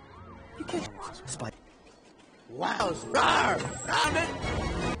what? You can't. Spike. Wow. Rawr. Found it.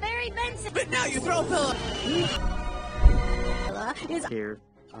 Barry Benson. But now you throw Philip. Is Here.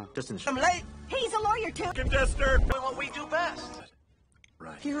 Just in I'm late. he's a lawyer too. Contested. What we do best.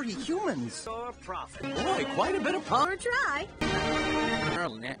 Harry, humans. For profit. Boy, quite a bit of fun. Or try.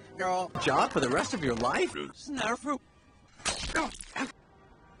 Girl, job for the rest of your life? Snare fruit.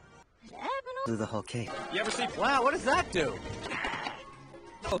 Do the whole cake. You ever see? Wow, what does that do?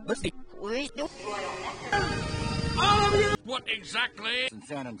 Oh, let's see. What exactly? In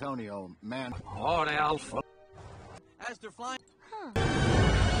San Antonio, man. Oh, Alpha. As they're flying.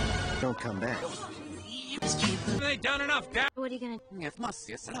 Don't come back. They done enough, Dad. What are you gonna Yes, must.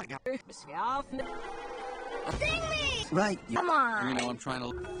 Yes, I got. Sting me? Right. Come on. You know, I'm trying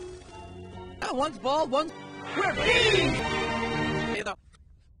to. One's bald, one's. We're being.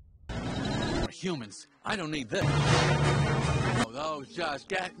 We're humans. I don't need this. Oh, those just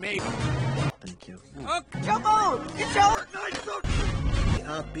get me. Thank you. Jump on. Get your.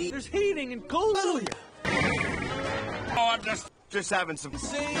 Beat. There's heating and cold. Oh, I'm just having some.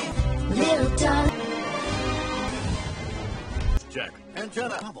 See? Little darling. Jack. Enter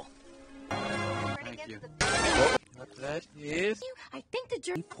the bubble. Thank you. What that is? I think the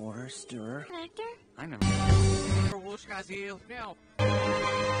jury. Pour, stir. Actor. I know. Now.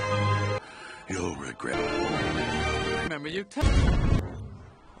 You'll regret it. Remember you.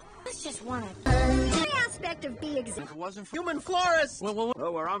 That's just one of the aspect of being If it wasn't for human florists.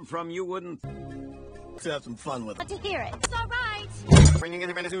 Oh, where I'm from, you wouldn't. Let's have some fun with it. to hear it. It's all right. Bringing in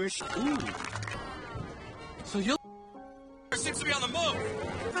the Venezuela. So you'll. Seems to be on the move.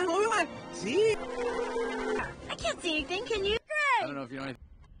 See? I can't see anything. Can you? I Great. don't know if you know anything.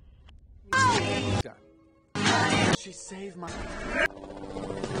 She saved my.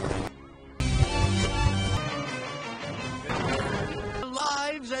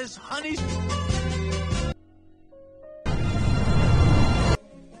 Lives as honey.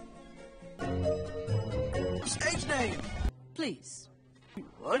 Stage name. Please.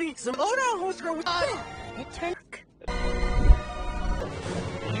 What is some? Oh no, who's going on? It turned.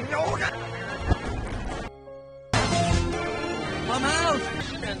 I'm out.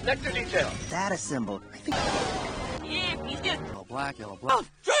 And nectar detail. That a symbol. I think. Yellow, black, yellow, black. Oh,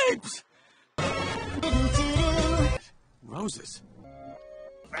 drapes! Roses.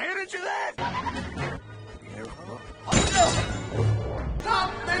 I handed you that.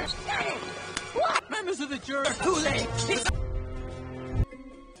 Members of the jury are too late.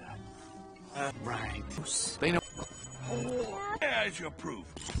 Right. They know. As you proof.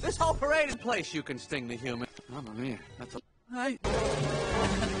 This whole parade is place you can sting the human. Mamma mia. That's a. Hi.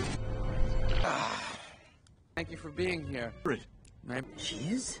 Thank you for being here. Maybe. She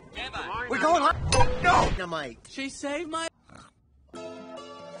is? We're going on. No! Dynamite. She saved my.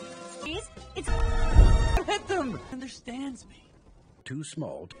 It's. Hit them. Understands me. Too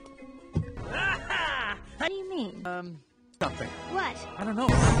small. What do you mean? Something. What? I don't know.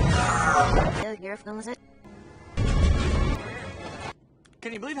 Your film is it?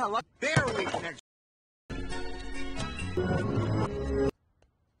 Can you believe how lucky? There we next.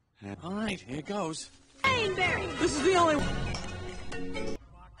 All right, here goes. Rainberry. This is the only.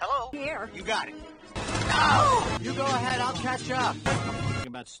 Hello? Here. You got it. Oh! You go ahead, I'll catch up. Think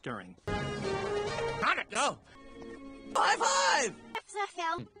about stirring. Got it, go. High five!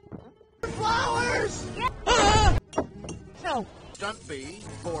 Flowers! No. Stunt B,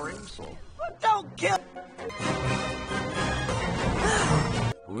 boring soul. Don't kill.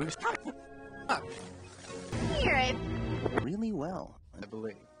 Here, Really well, I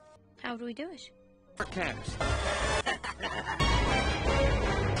believe. how do we do it? Cast.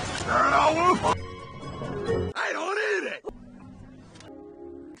 I don't eat it!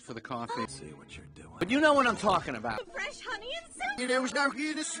 For the coffee. See what you're doing. But you know what I'm talking about. Fresh honey and syrup. There was no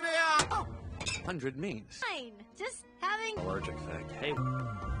key to smell. 100 means. Fine. Just having. Allergic thing. Hey,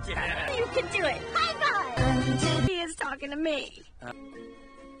 You can do it. High five. He is talking to me.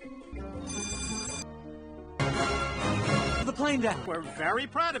 The plane down. we're very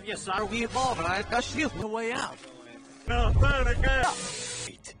proud of you, son. We evolve, and I shield the way out. No, not again.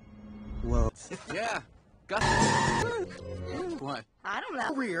 Whoa. Yeah. Got What? I don't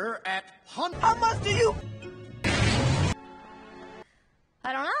know. Career at Hunt. How much do you?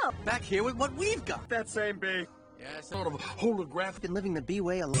 I don't know. Back here with what we've got. That same bee. Yes, Sort of holographic. Been living the B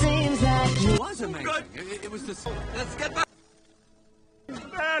way a lot. it was amazing. It was the. Let's get back.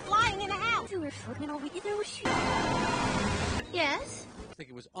 Flying in a house. You were fucking over either. Yes? I think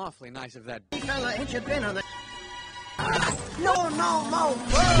it was awfully nice of that. Fella, ain't you been on the? No!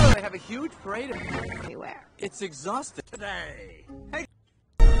 They have a huge parade Everywhere. It's exhausting today. Hey.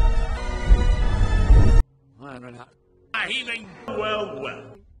 I don't know.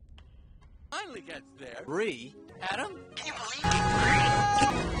 Well. Finally gets there. Bree. Adam? Can you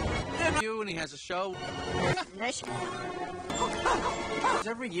believe You and he has a show. Nice.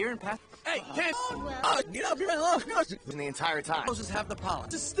 Every year in past. Hey, Ken! well. Get up, you're my lost nurse. In the entire time. Roses have the pollen.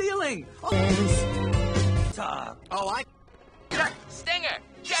 It's stealing. Oh, I. Stinger!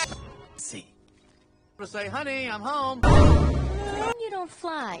 Check! See. To say, honey, I'm home. You don't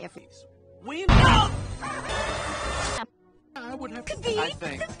fly. If We know. I would have could be. I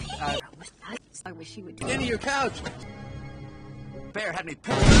think. I wish he would do Into your couch. Bear had me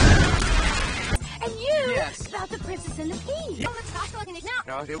picked. And you? Yes. About the princess and the pea. Oh, let's talk looking at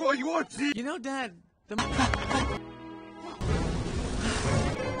now. What you want? You know, Dad, the.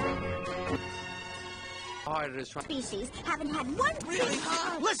 Hard it is trying. Species haven't had one. Really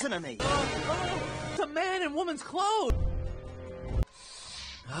hard. Listen to me. It's a man in woman's clothes.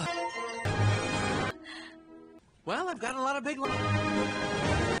 Well, I've got a lot of big. Why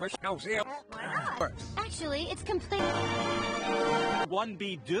not? Actually, it's complete. One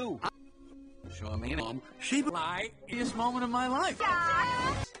be due. Sure, me and she lie. Happiest moment of my life.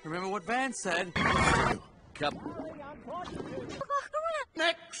 Remember what Van said? Come.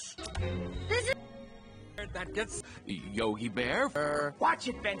 Next. This is. That gets Yogi Bear. Watch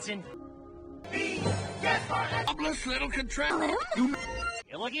it, Benson. Helpless little contraption.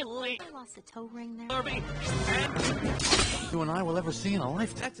 You're looking late. I lost a toe ring there. You and I will ever see in a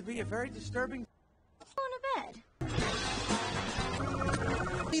lifetime. That to be a very disturbing. On a bed.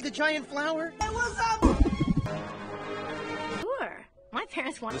 See the giant flower? Hey, what's up? Sure. My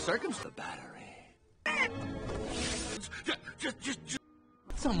parents want. The circumstance. The battery.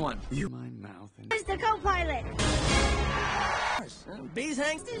 Someone. You my mouth and. Where's the co-pilot? Bees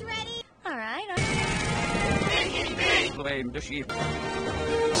hangs. Is ready? All right. Blame the sheep.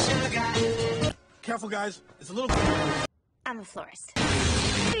 Careful, guys. It's a little. I'm a florist.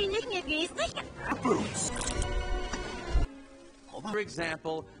 Boots. For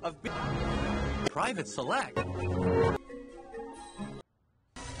example, of private select.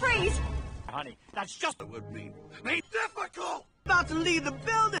 Freeze! Honey, that's just It would be made difficult. About to leave the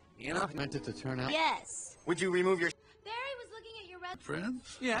building. You know, I meant it to turn out. Yes. Would you remove your Barry was looking at your red.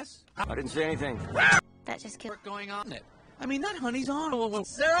 Friends? Yes. I didn't say anything. That just killed. Work going on it. I mean, that honey's on.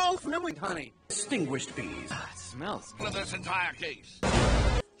 They're all fluid honey. Distinguished bees. Ah, it smells. For this entire case.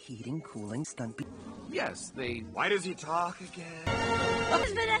 Heating, cooling, stunt bee. Yes, they Why does he talk again? This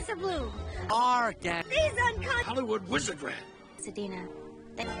is Vanessa Bloom. are gang. These unconscious. Hollywood Wizardry. Sedina.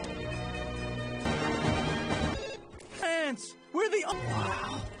 Pants. We're the.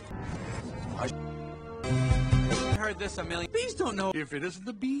 Wow. I heard this a million. Bees don't know if it isn't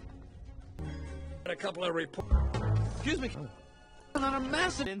the bee. A couple of reports. Excuse me. On a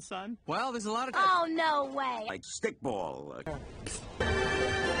massive. in, son. Well, there's a lot of. Oh, no way. Like stickball.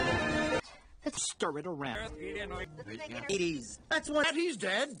 Stir it around. 80s. That's what. He's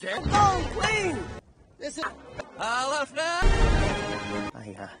dead. Dead. Oh, clean. This is. Left now.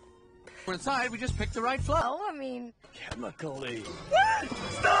 We're inside. We just picked the right flow. Oh, I mean. Chemically.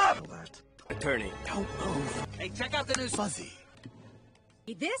 Stop. Attorney. Don't move. Hey, check out the new Fuzzy.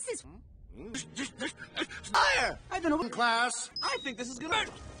 This is Fire! I've been over class. I think this is gonna hurt.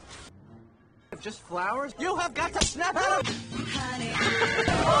 Just flowers? You have got to snap out of...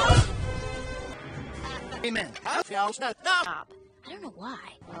 Amen. Stop. I don't know why.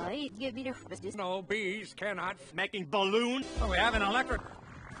 I give me the... No, bees cannot. Making balloons? Oh, we have an electric.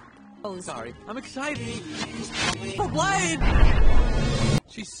 Oh, sorry. I'm excited. Oh, Blade!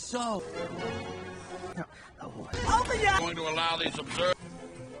 She's so... Going to allow these observers.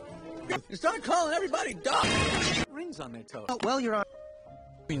 Start calling everybody dumb. Rings on their toes. Oh, well, you're on.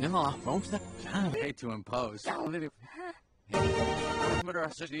 We know. I hate to impose.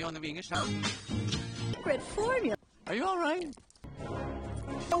 Secret formula. Are you all right?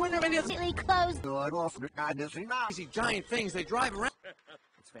 Completely closed. Easy giant things they drive around.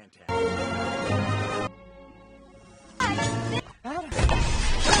 It's fantastic.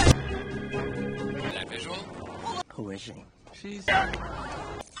 That visual? Who is she? She's...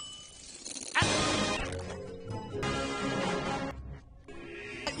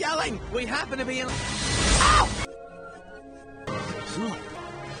 Yelling! We happen to be in... Ow!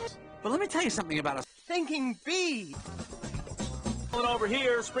 But let me tell you something about a Thinking bee. Sprinkle it over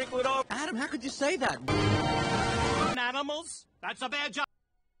here, sprinkle it over. Adam, how could you say that? Animals? That's a bad job.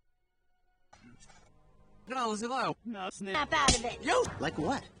 No, hello. No, Snap out of it. You! Like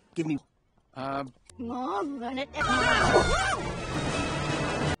what? Give me. Mom, run it.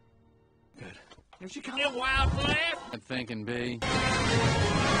 Good. Here she comes. You wild blast! I'm thinking, B.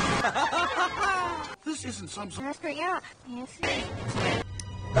 This isn't some... Let's bring it up. Yes.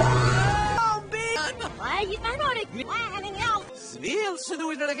 Oh, B! Why you not it? Why having out? Svil, so do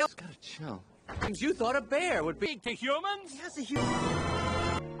we gotta go. Gotta chill. Things you thought a bear would be. To humans? Yes, a human.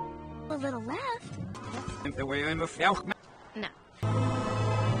 A little left. The way I'm a felk. No.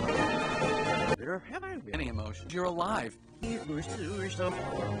 Any emotion. You're alive.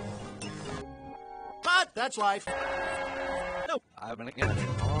 But that's life. No. I'm gonna get it.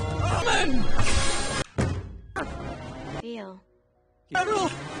 Feel. They're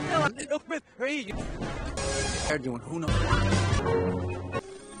doing who knows.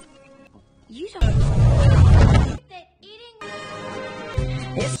 You don't. That eating.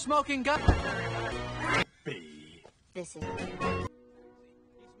 It's smoking gun. This is.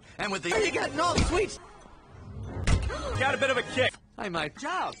 And with the you got no sweets. Got a bit of a kick. I might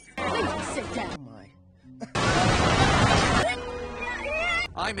job. Sit down. Oh, my.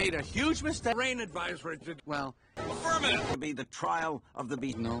 I made a huge mistake. Rain advisory. Well, Affirmative to be the trial of the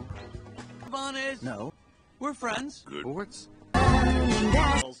beast. no. Bon is. No. We're friends. Good. Forwards.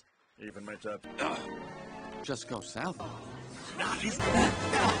 Even my top. Just go south.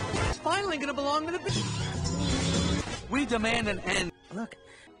 It's finally gonna belong to the beach. We demand an end. Look.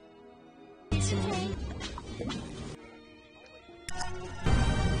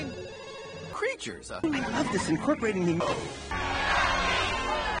 Creatures. I love this incorporating the.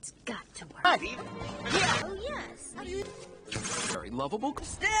 It's got to work. What? Oh, yes. Very lovable.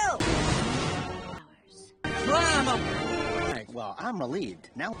 Still. Flowers. Slam 'em. Well, I'm relieved.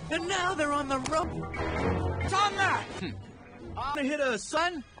 Now. And now they're on the road. It's on that. I'm gonna hit a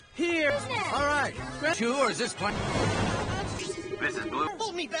sun here. All right. Two or is this one? This is blue.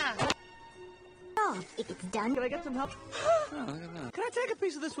 Hold me back. Oh, if it's done. Can I get some help? Oh, look at that. Can I take a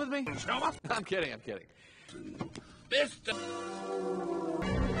piece of this with me? No. I'm kidding. I'm kidding. Mr.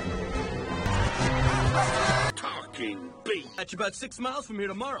 Talking bee. That's about 6 miles from here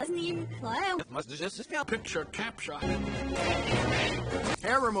tomorrow. Doesn't even fly. Must have just Picture capture.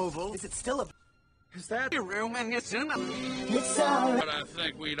 hair removal. Is it still a? Is that your room and it's in? It's all right. But I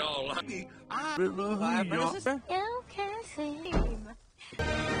think we'd all like it. 5 minutes. Okay, see.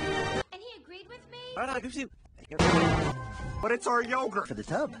 And he agreed with me? All right, I can see. But it's our yogurt. For the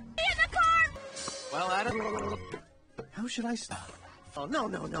tub. In the car! Well, Adam. How should I stop? Oh,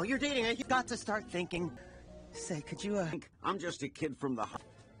 no. You're dating. You've got to start thinking. Say, could you, I'm just a kid from the...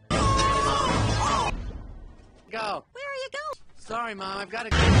 Go. Where are you going? Sorry, Mom. I've got to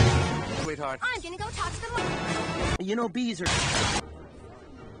go. Sweetheart. I'm gonna go talk to them. You know, bees are.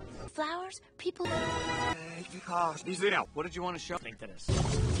 Flowers, people. He's out. What did you want to show? Think to this.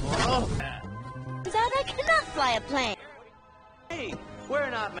 Oh. Turns out I cannot fly a plane. Hey, we're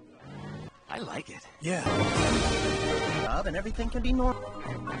not. I like it. Yeah. Job and everything can be normal.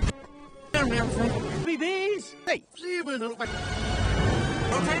 Be bees. Hey.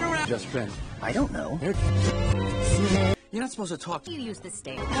 Rotate around. Just been. I don't know. You're not supposed to talk. You use the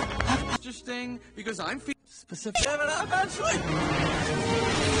stage. Interesting, because I'm specific. Eventually.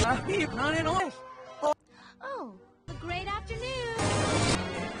 Not in oil. Oh, a great afternoon.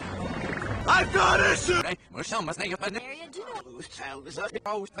 I've got it! Hey, Michelle must make up an Area, do you know Whose child is up?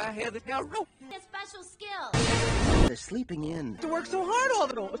 Oh, I had this now. a special skill? They're sleeping in. To work so hard all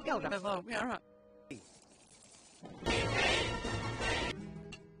the time. Yeah, right.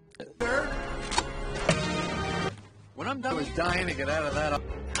 When I'm done with dying to get out of that.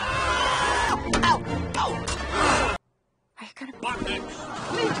 Are you gonna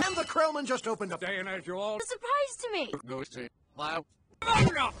And the Krellman just opened up. Staying as you all. a surprise to me? Go see. Wow.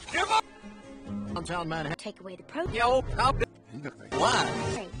 Give up! Downtown Manhattan. Take away the protein. Yo, why?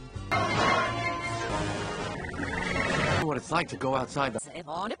 What it's like to go outside the.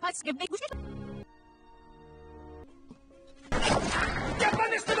 Get by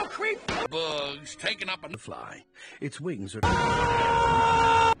this little creep! Bugs taking up a Fly. Its wings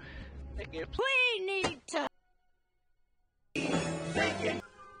are. We need to.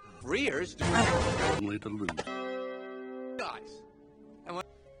 Rears do Only to lose. guys. And what?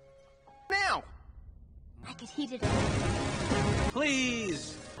 Now! I could heat it up.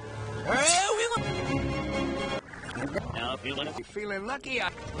 Please. Now, feeling lucky,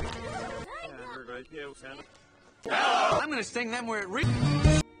 I'm gonna sting them where it reaches.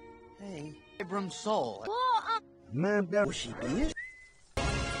 Hey. Abram's soul. Whoa, Man, will she be?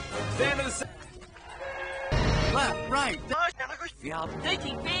 Stand to the side. Left, right. Yeah,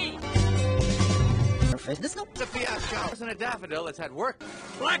 taking me. This no. The fiasco. Wasn't a daffodil that's had work.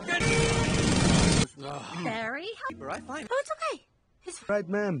 Blacken! Barry? I find. Oh, it's okay. His Right,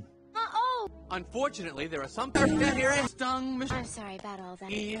 ma'am. oh. Unfortunately, there are some people down here and stung. I'm sorry about all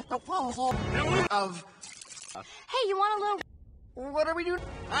that. Of. Hey, you want a little? What are we doing?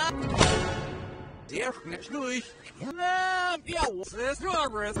 Dear, next week. Yeah, this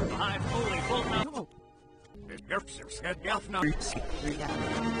Norris. I'm fully full now.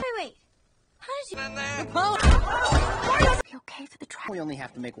 Wait. How did you? Be okay for the trial. We only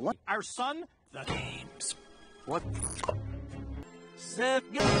have to make one. Our son, the games. What? Seth,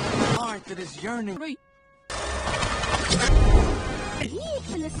 heart that is yearning.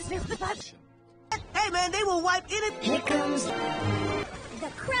 Hey, man, they will wipe in it. Here comes the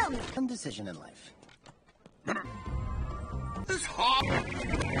Krellman. Some decision in life. This hot.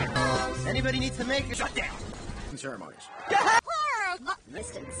 Anybody needs to make it. Shut down. Ceremonies.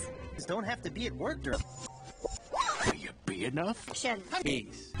 Distance. Just don't have to be at work during. Will you be enough?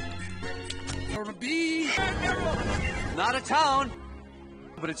 Bees. For a bee. Not a town,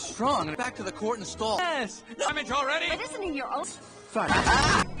 but it's strong. And back to the court and stall. Yes! Damage already! It isn't in your own. Fine.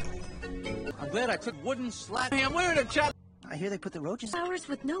 I'm glad I took wooden slat. I'm wearing a chap. I hear they put the roaches. Flowers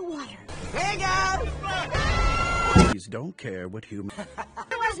with no water. Hey, guys! Please don't care what human.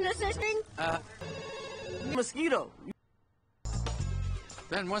 There wasn't a such thing. Mosquito.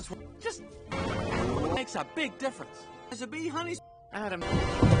 Then once we just makes a big difference. There's a bee, honey. Adam.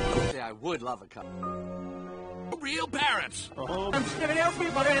 Yeah, I would love a cup. Real parents.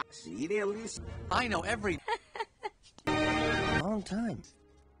 See, they at least. I know every. Long time.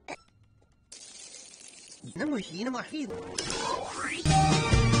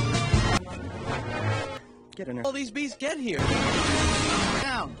 Get in there. All these bees get here.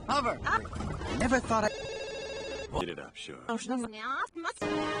 Down, hover. Never thought I. Get it up, sure. A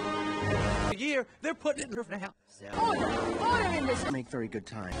year, they're putting it in now. Order in this. Make very good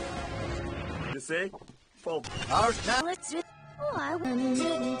time. You see? Full. Ours now. Let's do. Oh, I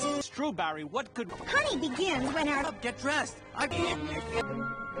didn't. Strawberry, what could... Honey begins when our. Get dressed. I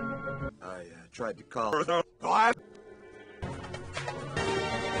tried to call.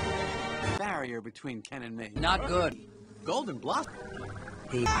 Barrier between Ken and me. Not good. Golden Blossom.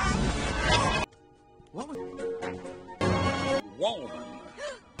 What was... Woman.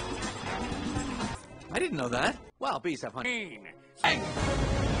 I didn't know that. Well, bees have honey.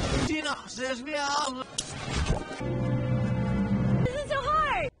 Tina says meow. This is so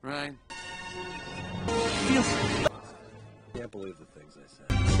hard. Right. Can't believe the things I said.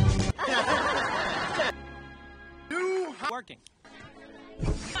 Working.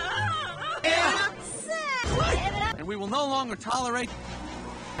 And we will no longer tolerate...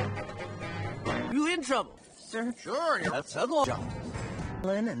 You in trouble? Sir, Sure, that's a long job.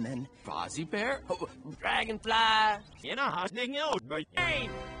 and then. Fozzie Bear? Dragonfly. In a hosting you. Hey!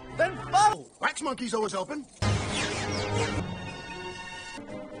 Then follow. Wax Monkey's always open.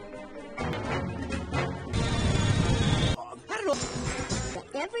 I don't know.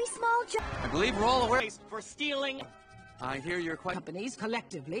 Every small job. I believe we're all aware. For stealing. I hear you're quite... Companies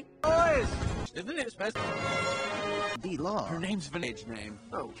collectively. Boys! Isn't it best? Be law. Her name's Vintage name.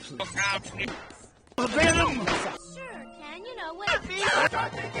 Look out. Sure, Ken. You know what?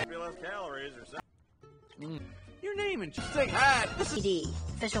 Calories or something. Your name and thing hat. This is CD,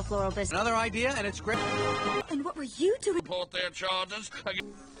 official floral business. another idea, and it's great. And what were you doing? Report their charges against...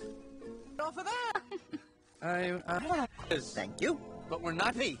 Off of that. Thank you. But we're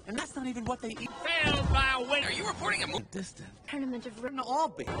not me, and that's not even what they eat. Failed by a winner. Are you reporting a move? Distant. Tournament of Wouldn't all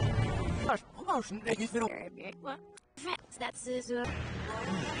be. That's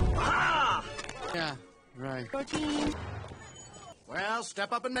Yeah, right. 14. Well,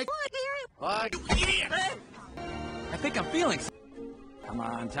 step up and make. You idiot! I think I'm feeling. Come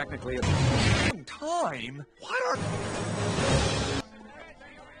on, technically it's time.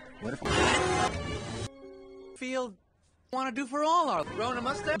 What if Feel want to do for all our growing a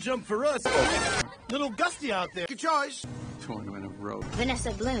mustache. jump for us? Little gusty out there. Good choice. Tournament of rope.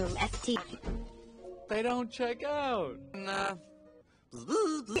 Vanessa Bloom, FT. They don't check out. Nah.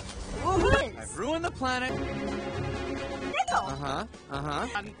 Liz. Ruin the planet. Nickel.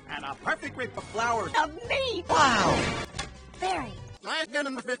 And a perfect wreath of flowers. Of me. Wow! Barry.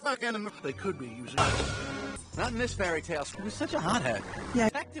 They could be using. Not in this fairy tale. He was such a hothead. Yeah.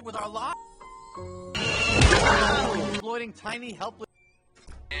 Connected with our lot. Exploiting tiny, helpless.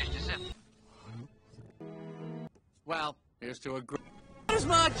 Well, here's to a group. As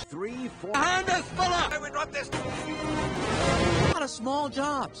much. 3, 4. Hand us full up. I would drop this. A lot of small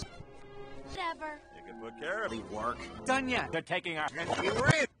jobs. Whatever. You can put care of the work. Done yet. They're taking our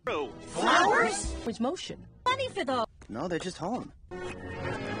Flowers? With motion. Money for those. No, they're just home.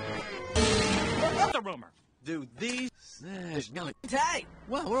 the rumor. Do these. Hey!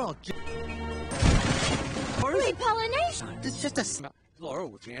 Well, we're all. Free pollination. It's just a... Laura,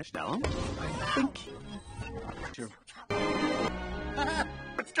 would you tell him? Sure.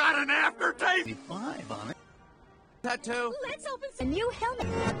 It's got an aftertaste. 5 on it. Tattoo. Let's open a new helmet.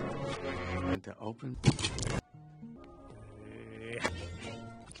 And to open.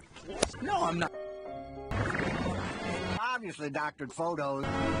 No, I'm not. Obviously doctored photos.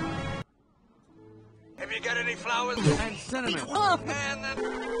 Have you got any flowers? And cinnamon. Oh. And then...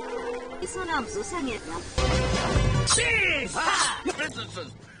 This one I'm so Cheese!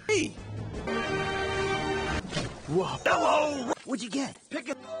 Businesses. Hey. Whoa. Hello! What'd you get? Pick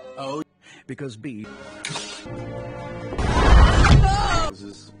it. Oh. Because B.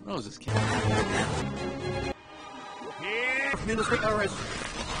 Roses. Here. Ministry arrest.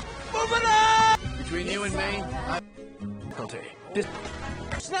 Moving on! Between you and me,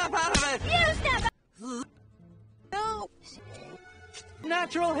 snap out of it. You snap. No.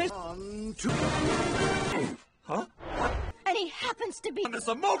 Natural history. 1, 2. Huh? And he happens to be It's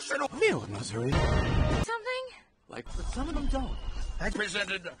emotional. Feel misery. something. Like, but some of them don't. I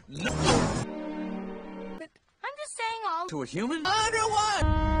presented no. I'm just saying all. To a human? Under what?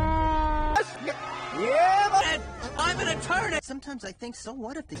 Yeah, but I'm an attorney. Sometimes I think, so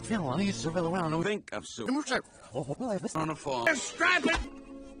what if they... You know, I used to circle around and think of soup. On a fall. Strap it.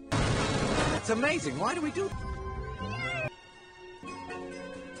 It's amazing. Why do we do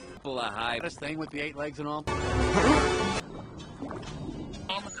high this thing with the 8 legs and all?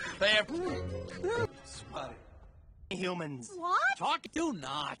 There. Humans. What? Talk. Do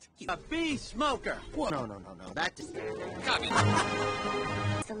not. A bee smoker. No. That just... Copy.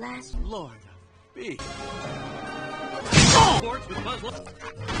 It's the last. Lord. Bee. Sports with Buzz.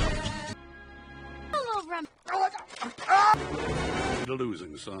 Hello, Rum. You're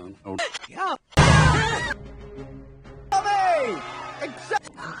losing, son. Oh. Yeah.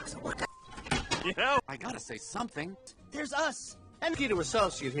 You know? I gotta say something. There's us. And key to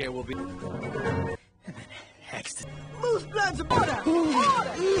associate here will be. Next. Moose bloods of water.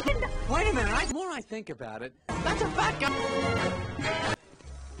 Wait a minute. The more I think about it, that's a fat guy.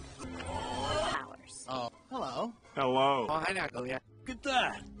 Powers. Oh, hello. Hello. Oh, I know. Yeah. Look at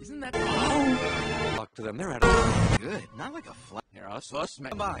that. Isn't that? Oh. Talk to them. They're at a good. Not like a flat. Here, us.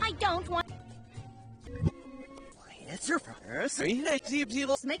 Bye. I don't want. It's your first.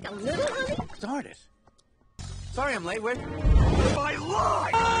 Let's make a little honey. Start it. Sorry, I'm late. Where? My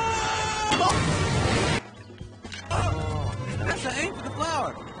life! Oh, that's the aim for the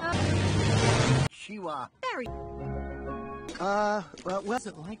flower. Chihuahua. Barry. What's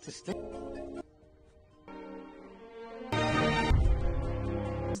it like to stay?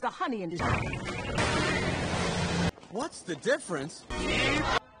 The honey and What's the difference?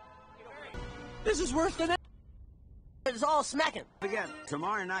 This is worse than. It's all smacking. Again,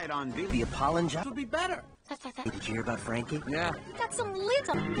 tomorrow night on DVD. The pollen job. Would be better. Did you hear about Frankie? Yeah. Got some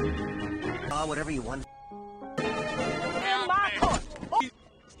little. Whatever you want.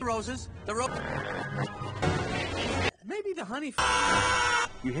 The roses. The Maybe the honey.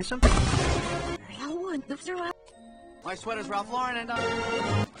 You hear something? I would. Those are all. My sweater's Ralph Lauren and all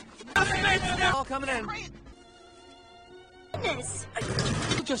coming in. goodness!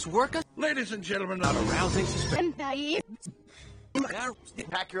 Just work us. Ladies and gentlemen, not arousing suspense.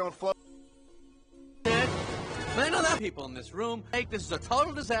 Pack your own float. None of the people in this room think this is a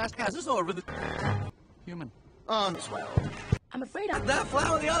total disaster. Has this over the human. Swell. I'm afraid I'm... That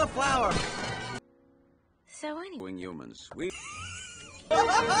flower, the other flower. So anyway. Humans. We.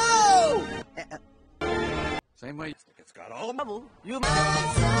 Same way. It's got all Double. You.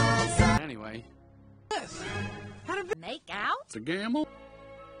 Anyway. Yes. How did Make out? It's a gamble.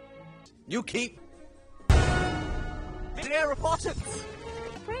 you keep? Air faucets.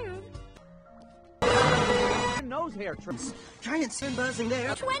 Nose hair trims. Giant sin buzzing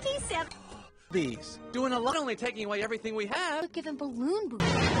there. 27. These. Doing a lot, only taking away everything we have. Give him balloon boost.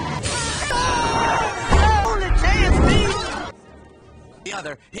 Only chance, the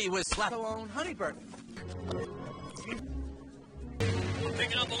other, he was slap alone honeybird.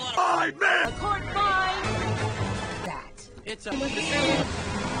 Picking up a lot of... Hi, man! Court fine! That. It's a...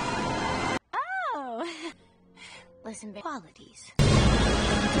 Oh. Listen, qualities.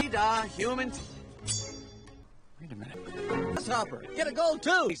 Human. Wait a minute. Hopper, get a gold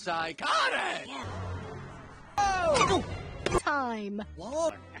too. Psychotic. Yeah. Oh. Time.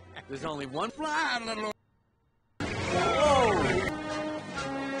 Lord. There's only one Fly, little. Whoa.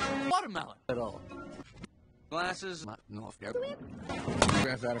 Watermelon. At all. Glasses. No, if you're...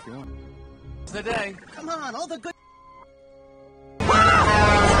 Grab that if you want. It's the day. Come on, all the good.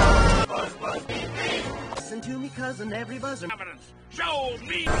 Listen to me, cousin. Every buzzer. Evidence. Show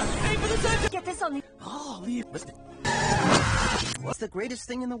me. Get this on the... Oh, leave. Listen. What's the greatest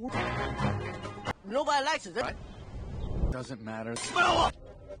thing in the world? Nobody likes it, right? Doesn't matter. Smell up.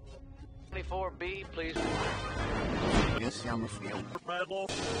 24B, please. Yes, I'm afraid.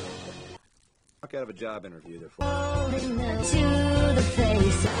 Walk out of a job interview there for. To the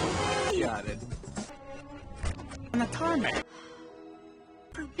face. Got it. I'm a tarmac.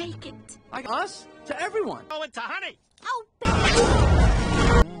 For vacant. Like us? To everyone. Oh, it's a honey. Oh,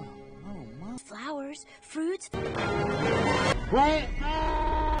 flowers, fruits. Then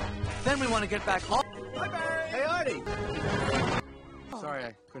we want to get back home. Hey, Artie. Sorry,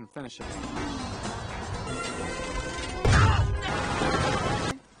 I couldn't finish it.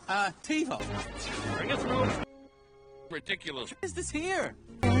 TiVo. Bring us through. Ridiculous. What is this here?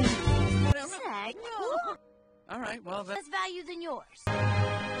 Sag. All right, well, Less value than yours.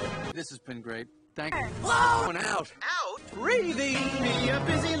 this has been great. Thank you. Blowing out. Out. Breathing. Be a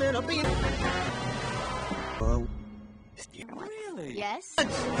busy little bee. Oh. Really? Yes.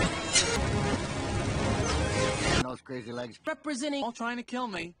 Those crazy legs. Representing... All trying to kill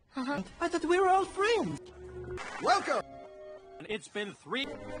me. I thought we were all friends. Welcome. It's been 3...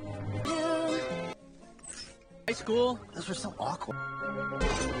 High school. Those were so awkward.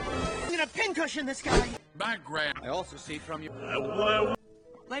 I'm gonna pincushion this guy. Background. I also see from you.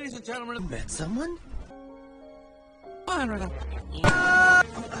 Ladies and gentlemen. Met someone? Fine,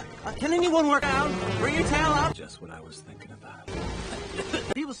 Can anyone work out? Bring your tail out. Just what I was thinking about.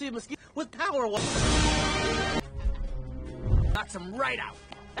 People see a mosquito with power. Knocks them right out.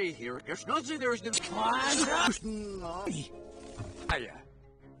 Hey, here. You're snoozy. There is no climb. Hiya.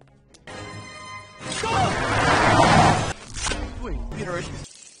 Wait, Peter.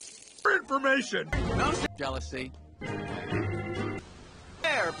 Information. No jealousy.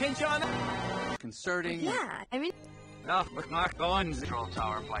 There, pinch on... Concerting. Yeah, I mean... No, we're not going. Control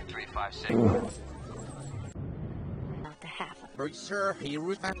tower, flight 356. Not the half of Bird, sir. He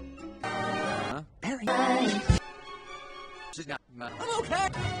was... Huh? Barry. She's not... I'm okay.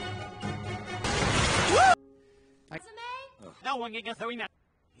 No one can get through now.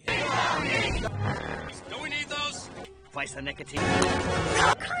 Do we need those? Place the nicotine.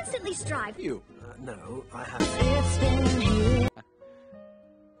 Constantly strive. You. No, I have. It's been years.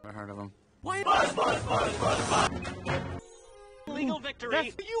 Never heard of him. Why? Legal victory.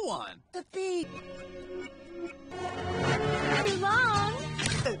 That's what you want. The bee. Too long.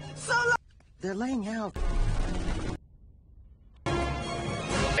 So long. They're laying out.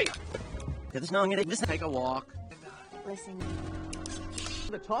 Hey. There's no getting this. Take a walk. Listen.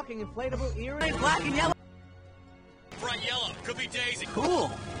 The talking inflatable earring. Black and yellow. Bright yellow. Could be Daisy. Cool.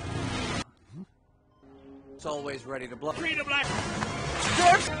 It's always ready to blow. Green to black.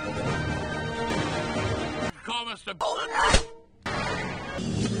 Call Mr.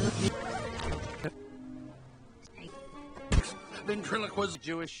 Ventriloquist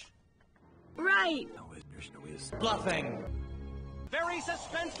Jewish. Right. There's no is. Bluffing. Very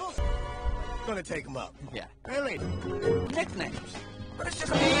suspenseful. Gonna take him up. Yeah. Really? Nicknames. But it's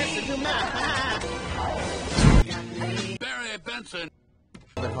just a list to do math. Barry Benson.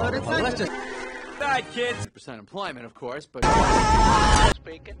 But it's like Bad kids. 100% employment, of course, but...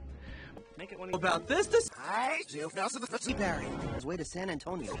 Speaking. Make it one About this? Barry, his way to San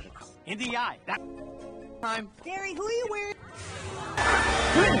Antonio. in the eye. That Time. Barry, who are you wearing?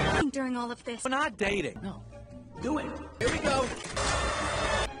 During all of this. We're not dating. No. Do it. Here we go. Is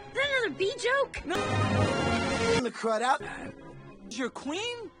that another bee joke? No. Get the crud out. Is your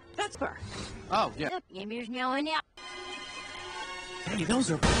queen? That's her. Oh, yeah. Ymir's meowing out. Hey,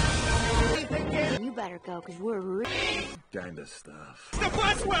 those are... You better go, because we're Kind of stuff.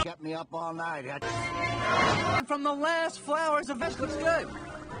 Kept me up all night. From the last flowers of this looks good.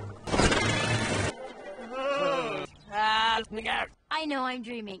 I know I'm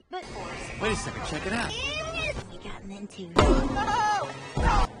dreaming, but Wait a second, check it out. we got men too.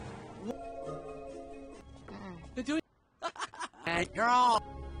 They're doing... Hey, girl.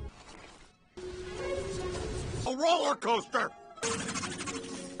 A roller coaster!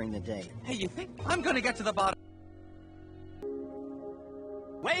 During the day. Hey, you think I'm gonna get to the bottom?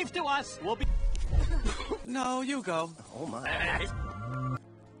 wave to us. We'll be. No, you go. Oh, my.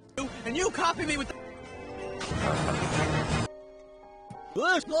 And you copy me with the...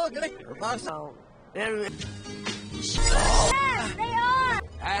 Look, Yes, they are!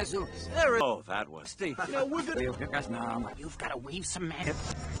 Oh, that was Steve. No, we're good. You've got to weave some magic.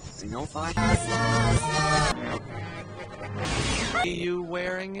 No fight. Are you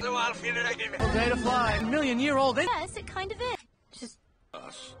wearing it? Day to fly. A million-year-old. Yes, it kind of is. Just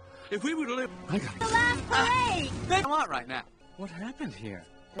Us. If we would live... I got the last parade! They want right now. What happened here?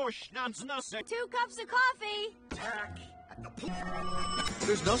 Push nonsense. 2 cups of coffee!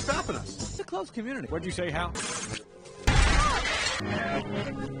 There's no stopping us. It's a close community. What'd you say, Hal?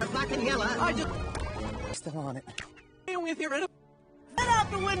 Black and yellow. I just... Still on it. with your... Get out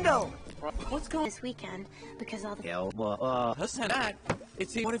the window! What's going on? This weekend, because all the Listen, that.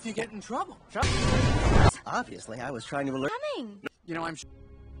 It's what if you get in trouble? Obviously, I was trying to alert... coming! You know, I'm...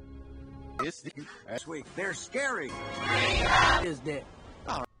 Sweet. They're scary. Is dead.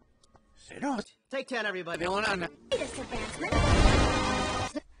 Say no. Take 10, everybody. Feeling on... Wait a Sebastian.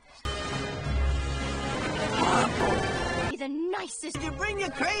 Be the nicest. You bring your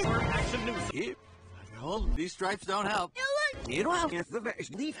crazy... Action news. Here. No, these stripes don't help. You look. You don't help.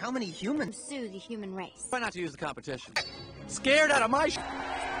 Leave how many humans... Sue the human race. Try not to use the competition. Scared out of my...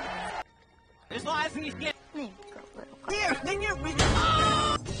 There's life in you get. There you go, little girl. Here, then you're...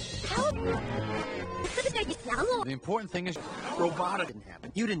 How? The important thing is... Robotic. Didn't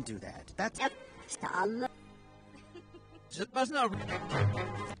happen. You didn't do that. That's... Just must know.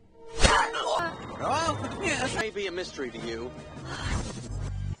 Oh, yes. May be a mystery to you.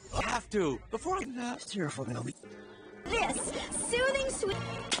 I have to. Before I... Tearful, Nobi. This soothing sweet.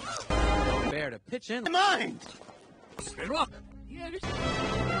 Bear to pitch in. Mind! Spin rock.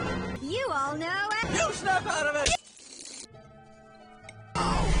 You all know it. You snap out of it.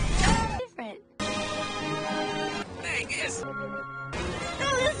 Different. Vegas. No,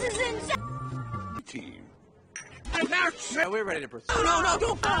 this is insane. Team. Yeah, we're ready to proceed. No,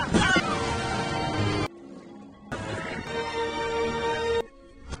 don't.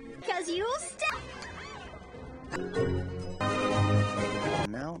 Because you'll step.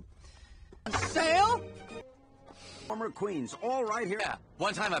 Now... Sail? Former queens, all right here. Yeah.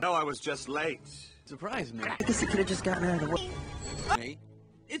 One time I No, I was just late. surprised me. I guess he could have just gotten out of the way. Me?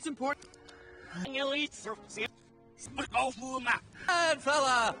 It's important. Elites. Bad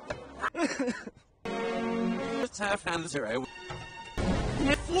fella. Let's have fun this area.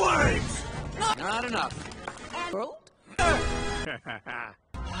 Flames! Not enough. World?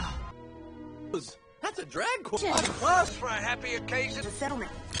 That's a drag queen. Plus, for a happy occasion. The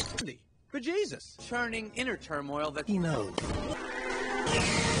settlement. For Jesus. Churning inner turmoil that... He knows.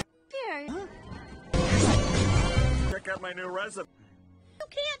 Here. Check out my new resume. You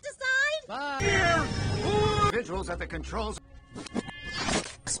can't decide. Bye. Individuals at the controls.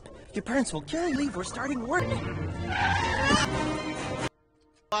 Your parents will kill you. Leave. We're starting work.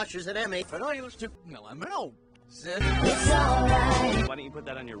 Watchers at Emmy. No, I'm no. Sid. It's alright. Why don't you put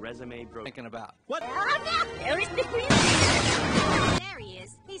that on your resume, bro? Thinking about. What? There is the queen. There he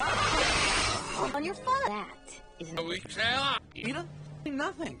is. He's on your phone. That isn't We sail up. You know,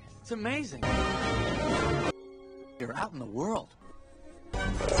 nothing. It's amazing. You're out in the world.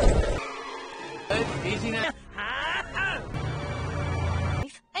 Good, easy now.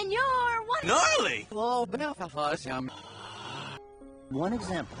 and you're one. Gnarly. Oh, Belfast. One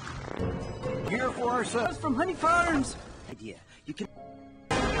example. Here for ourselves. From Honey Farms. Idea. You can...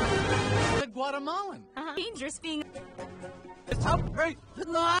 The Guatemalan. Dangerous being. It's how great.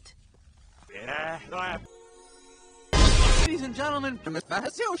 Not. Yeah, Ladies and gentlemen,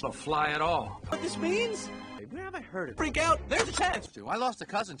 No fly at all. what this means? Where have I heard it? Freak out! There's a chance to. I lost a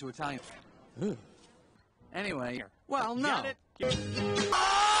cousin to Italian. Ugh. Anyway, well, no. Got it?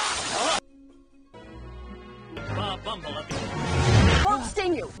 Bumble up. Won't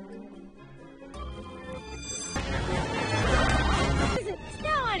sting you.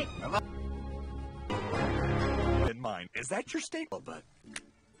 In mine. Is that your staple, bud?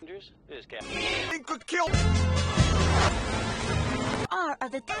 This is Captain. It could kill. Are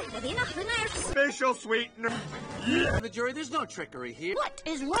the with enough nerves? Facial sweetener. The jury, there's no trickery here. What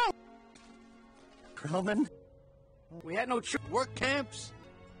is wrong? Krellman? We had no work camps.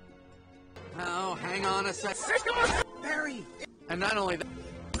 Oh, hang on a sec. Barry! And not only that.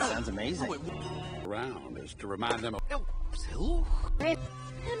 Sounds amazing. Oh, Around is to remind them of. Who?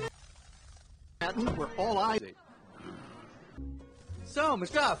 We're all eyes. So,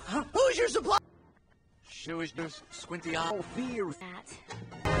 Mr. Who's your supply? Shoeishness, squinty eye. Oh, fear. That.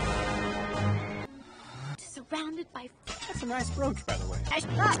 Surrounded by. That's a nice brooch, by the way. I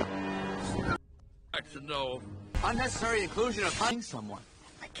should know. Unnecessary inclusion of hunting someone.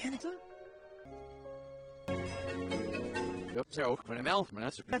 I can't. Yep, so, put an elf,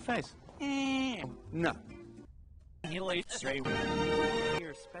 that's a that face. No. Straight.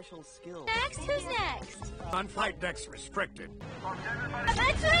 Your special skill. Next, who's next? On-flight decks restricted.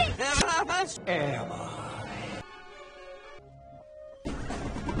 That's right.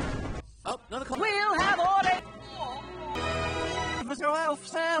 Oh, another call. We'll have order. Mr. Elf,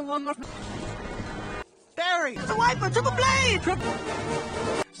 Sam, one more. Barry! The wiper to the blade!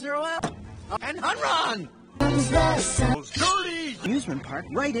 Zero Elf. And Hunron! Those dirty! Amusement park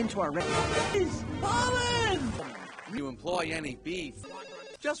right into our Holland! You employ any beef?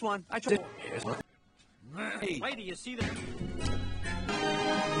 Just one. I tried. Hey. Wait till you see the.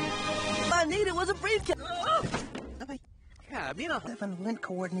 I needed was a briefcase. Yeah, you know. 7 lint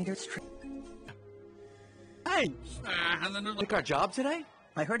coordinators. Hey, And then pick our job today?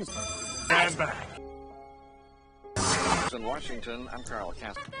 I heard it's. And back. In Washington, I'm Carl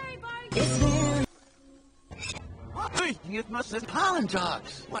Castro. Hey, you must have pollen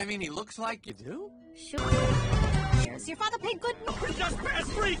dogs. Well, I mean, he looks like you do. Sure. Does your father pay good? We just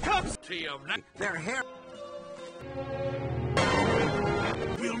passed 3 cups. tea of night. Their hair.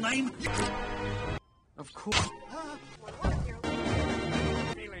 Real name? Of course.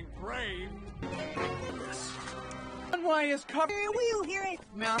 Feeling brave. And why is covered? We'll hear it.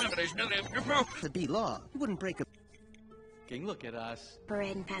 Mouth. The B law. You wouldn't break a. King, look at us.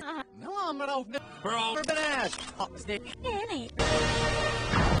 Parade and pass. No, I'm gonna open it. We're all urban ass. Oh, snake.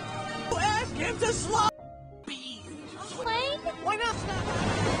 Ask him to slap. Playing Why not?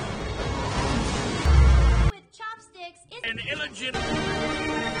 with chopsticks is An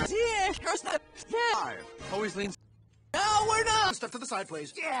illegitimate. Yeah, curse that. Yeah. Always leans. No, we're not. Step to the side,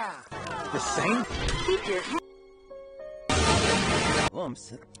 please. Yeah. The same? Keep your head. Oh, I'm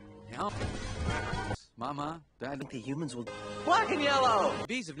sick. Yeah. Mama, I Dad. think the humans will. Black and yellow.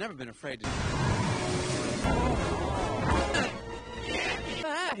 Bees have never been afraid to.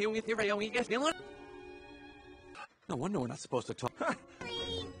 No wonder we're not supposed to talk.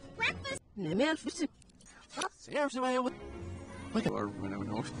 breakfast. Man,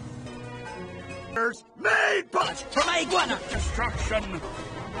 Made punch from iguana. Destruction.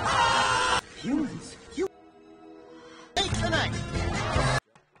 humans. You. Take the night.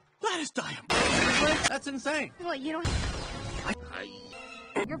 That is diabolical. That's insane. What, you don't...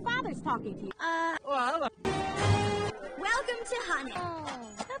 Your father's talking to you. Well, Welcome to Honey.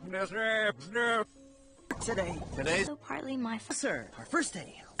 Today. today's So partly my fault. Sir, our first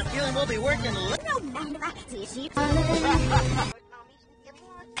day. I'm feeling we'll be working. No, do you see?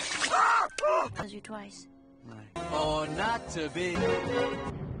 Tells you twice. Oh, not to be.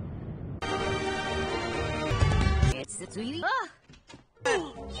 It's the sweetie.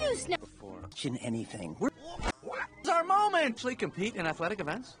 You snap. Before. In anything. It's our moment. Actually compete in athletic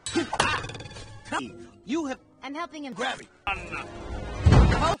events. You have. I'm helping him. Grab it.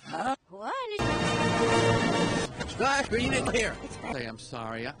 What? Green it here. Say I'm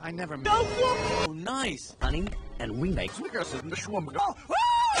sorry. I never. Oh, nice. Honey, and we make.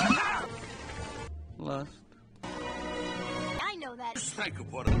 Lust. I know that. Think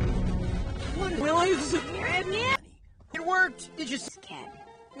of what a Well, is it? It worked. Did you see? Cat.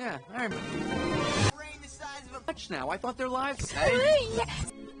 Yeah, I remember. Much now. I thought their lives.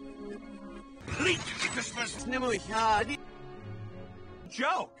 Yes.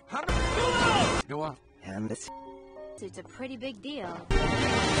 Joke. Go on. And this. It's a pretty big deal.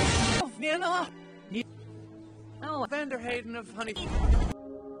 Oh, Vanderhayden of Honey.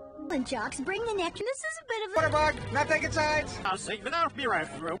 And jocks, bring the neck. This is a bit of a... Butterbug, not taking sides. I'll see, but I'll be right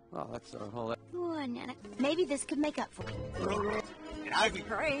through. Oh, that's a whole... Ooh, Nana. Maybe this could make up for it. I'd be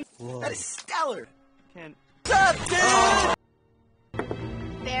great. That is stellar. Can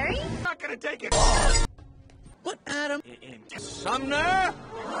Barry? Not gonna take it. What, Adam? Sumner?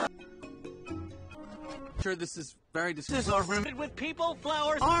 Sure, this is very This is room with people,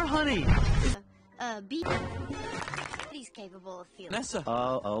 flowers. Our honey. B. He's capable of feeling. Nessa.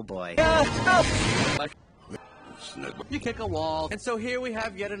 Oh boy. You kick a wall. And so here we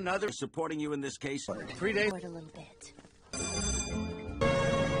have yet another Supporting you in this case. 3 days Forward a little bit.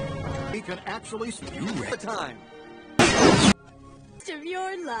 We can actually see you at a time. Of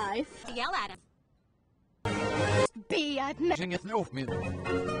your life. Yell at him. B, I've met.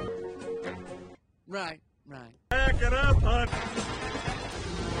 Right. Back it up, hon.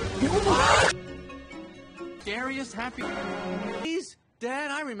 Scariest happy. Please, Dad,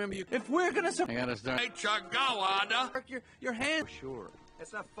 I remember you. If we're gonna... I gotta start. Hey, Chagawada. Work your hand. Sure.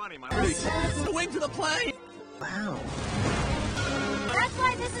 It's not funny, my The wing to the plane. Wow. That's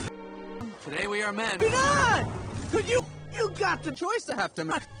why this is... Today we are men. You're not! Could you got the choice to have to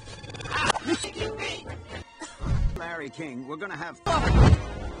make. Larry King, we're gonna have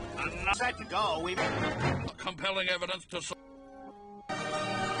Set to go. We Compelling evidence to...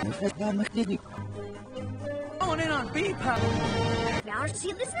 Going in on B-Pop. Now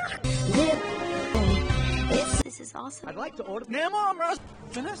see this knock. This is awesome. I'd like to order... Mom, Ross.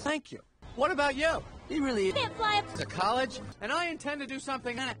 Vanessa, thank you. What about you? He really Can't fly up. to college, and I intend to do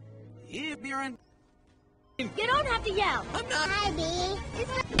something in it. If you're in... You don't have to yell. I'm not... Hi, B.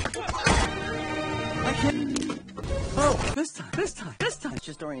 I can't... Oh, this time. It's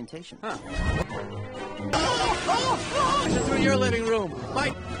just orientation. Huh. Into through your living room.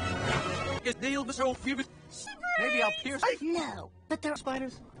 Mike. Deal with so few... Maybe I'll pierce... No, but there are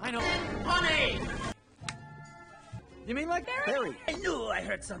Spiders? I know. Honey! You mean like Barry, I knew I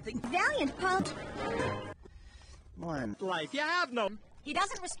heard something. valiant pump. One. life. You have no. He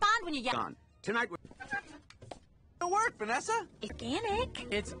doesn't respond when you yell. on. Tonight we're... it'll work, Vanessa. Organic.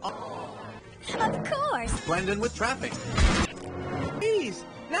 It's Of course. blend in with traffic. Please,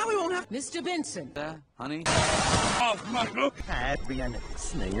 now we won't have... Mr. Benson. Honey. Off my hook. I'd be on the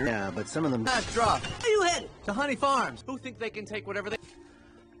slinger. Yeah, but some of them... Last drop. Where you headed? To Honey Farms. Who think they can take whatever they...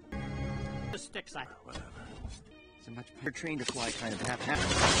 The sticks I. So much They're trained to fly kind of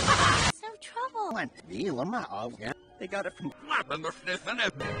half-half. No trouble. One. Deal them out. Yeah. They got it from... Flapping the sniffing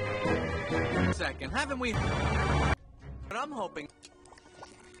it. second. Haven't we... But I'm hoping...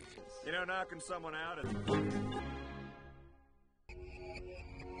 You know, knocking someone out is...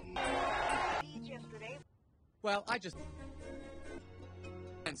 Well, I just...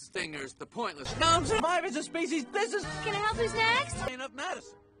 And stingers, the pointless... No, survive as a species, this is... Can I help? Who's next? enough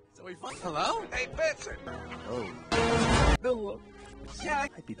medicine. So we find... Hello? Hey, Benson! Oh. No. Yeah,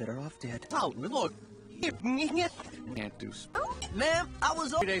 I'd be better off dead. oh, look. Can't do... Oh, Ma'am, I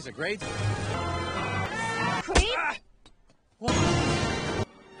was... 3 days of grades. cream.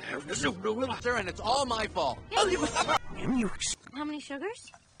 Sir, and it's all my fault. How many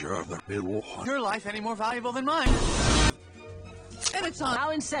sugars? You're the middle. Your life any more valuable than mine. And it's on.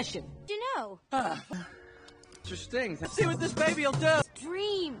 Now in session. Do you know? Interesting. See what this baby will do.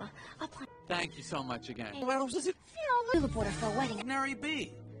 Dream. A plan. Thank you so much again. Well, was it You know, the border for a wedding. Mary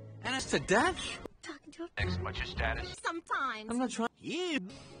B? And it's to death? Talking to a... What's your status? Sometimes. I'm not trying. You.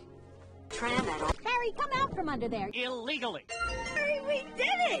 Tram that. Barry, come out from under there. Illegally. Barry, we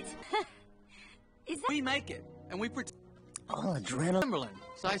did it. Is that... We make it, and we pretend. All adrenaline. Timberland,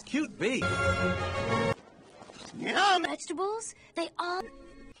 size cute B. Yum. Vegetables? They all...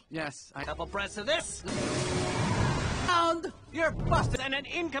 Yes, I Double press of this. found. You're busted. And an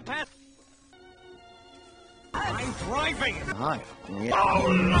incapacity. I'm driving. Hi.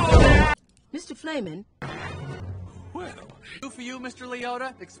 Yeah. Mr. Flamin. Well, do for you, Mr.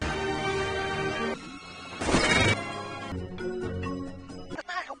 Leota.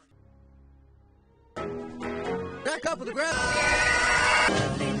 Back up with the ground.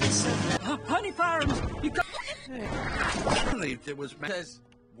 Honey Farms. You got... I believed it was... Says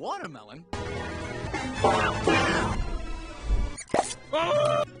watermelon.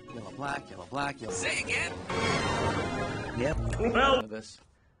 Yellow, black, yellow. Say again. Yep. Well, this.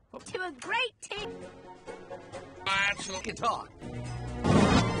 To a great team. Guitar.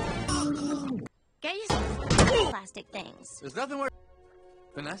 Get you some plastic things. There's nothing worse.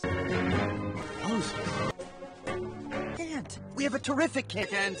 Vanessa. Oh. Dad, we have a terrific kid.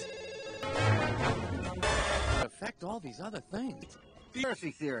 And affect all these other things.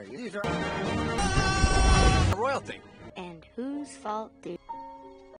 Conspiracy theory. These are Royalty. And whose fault do...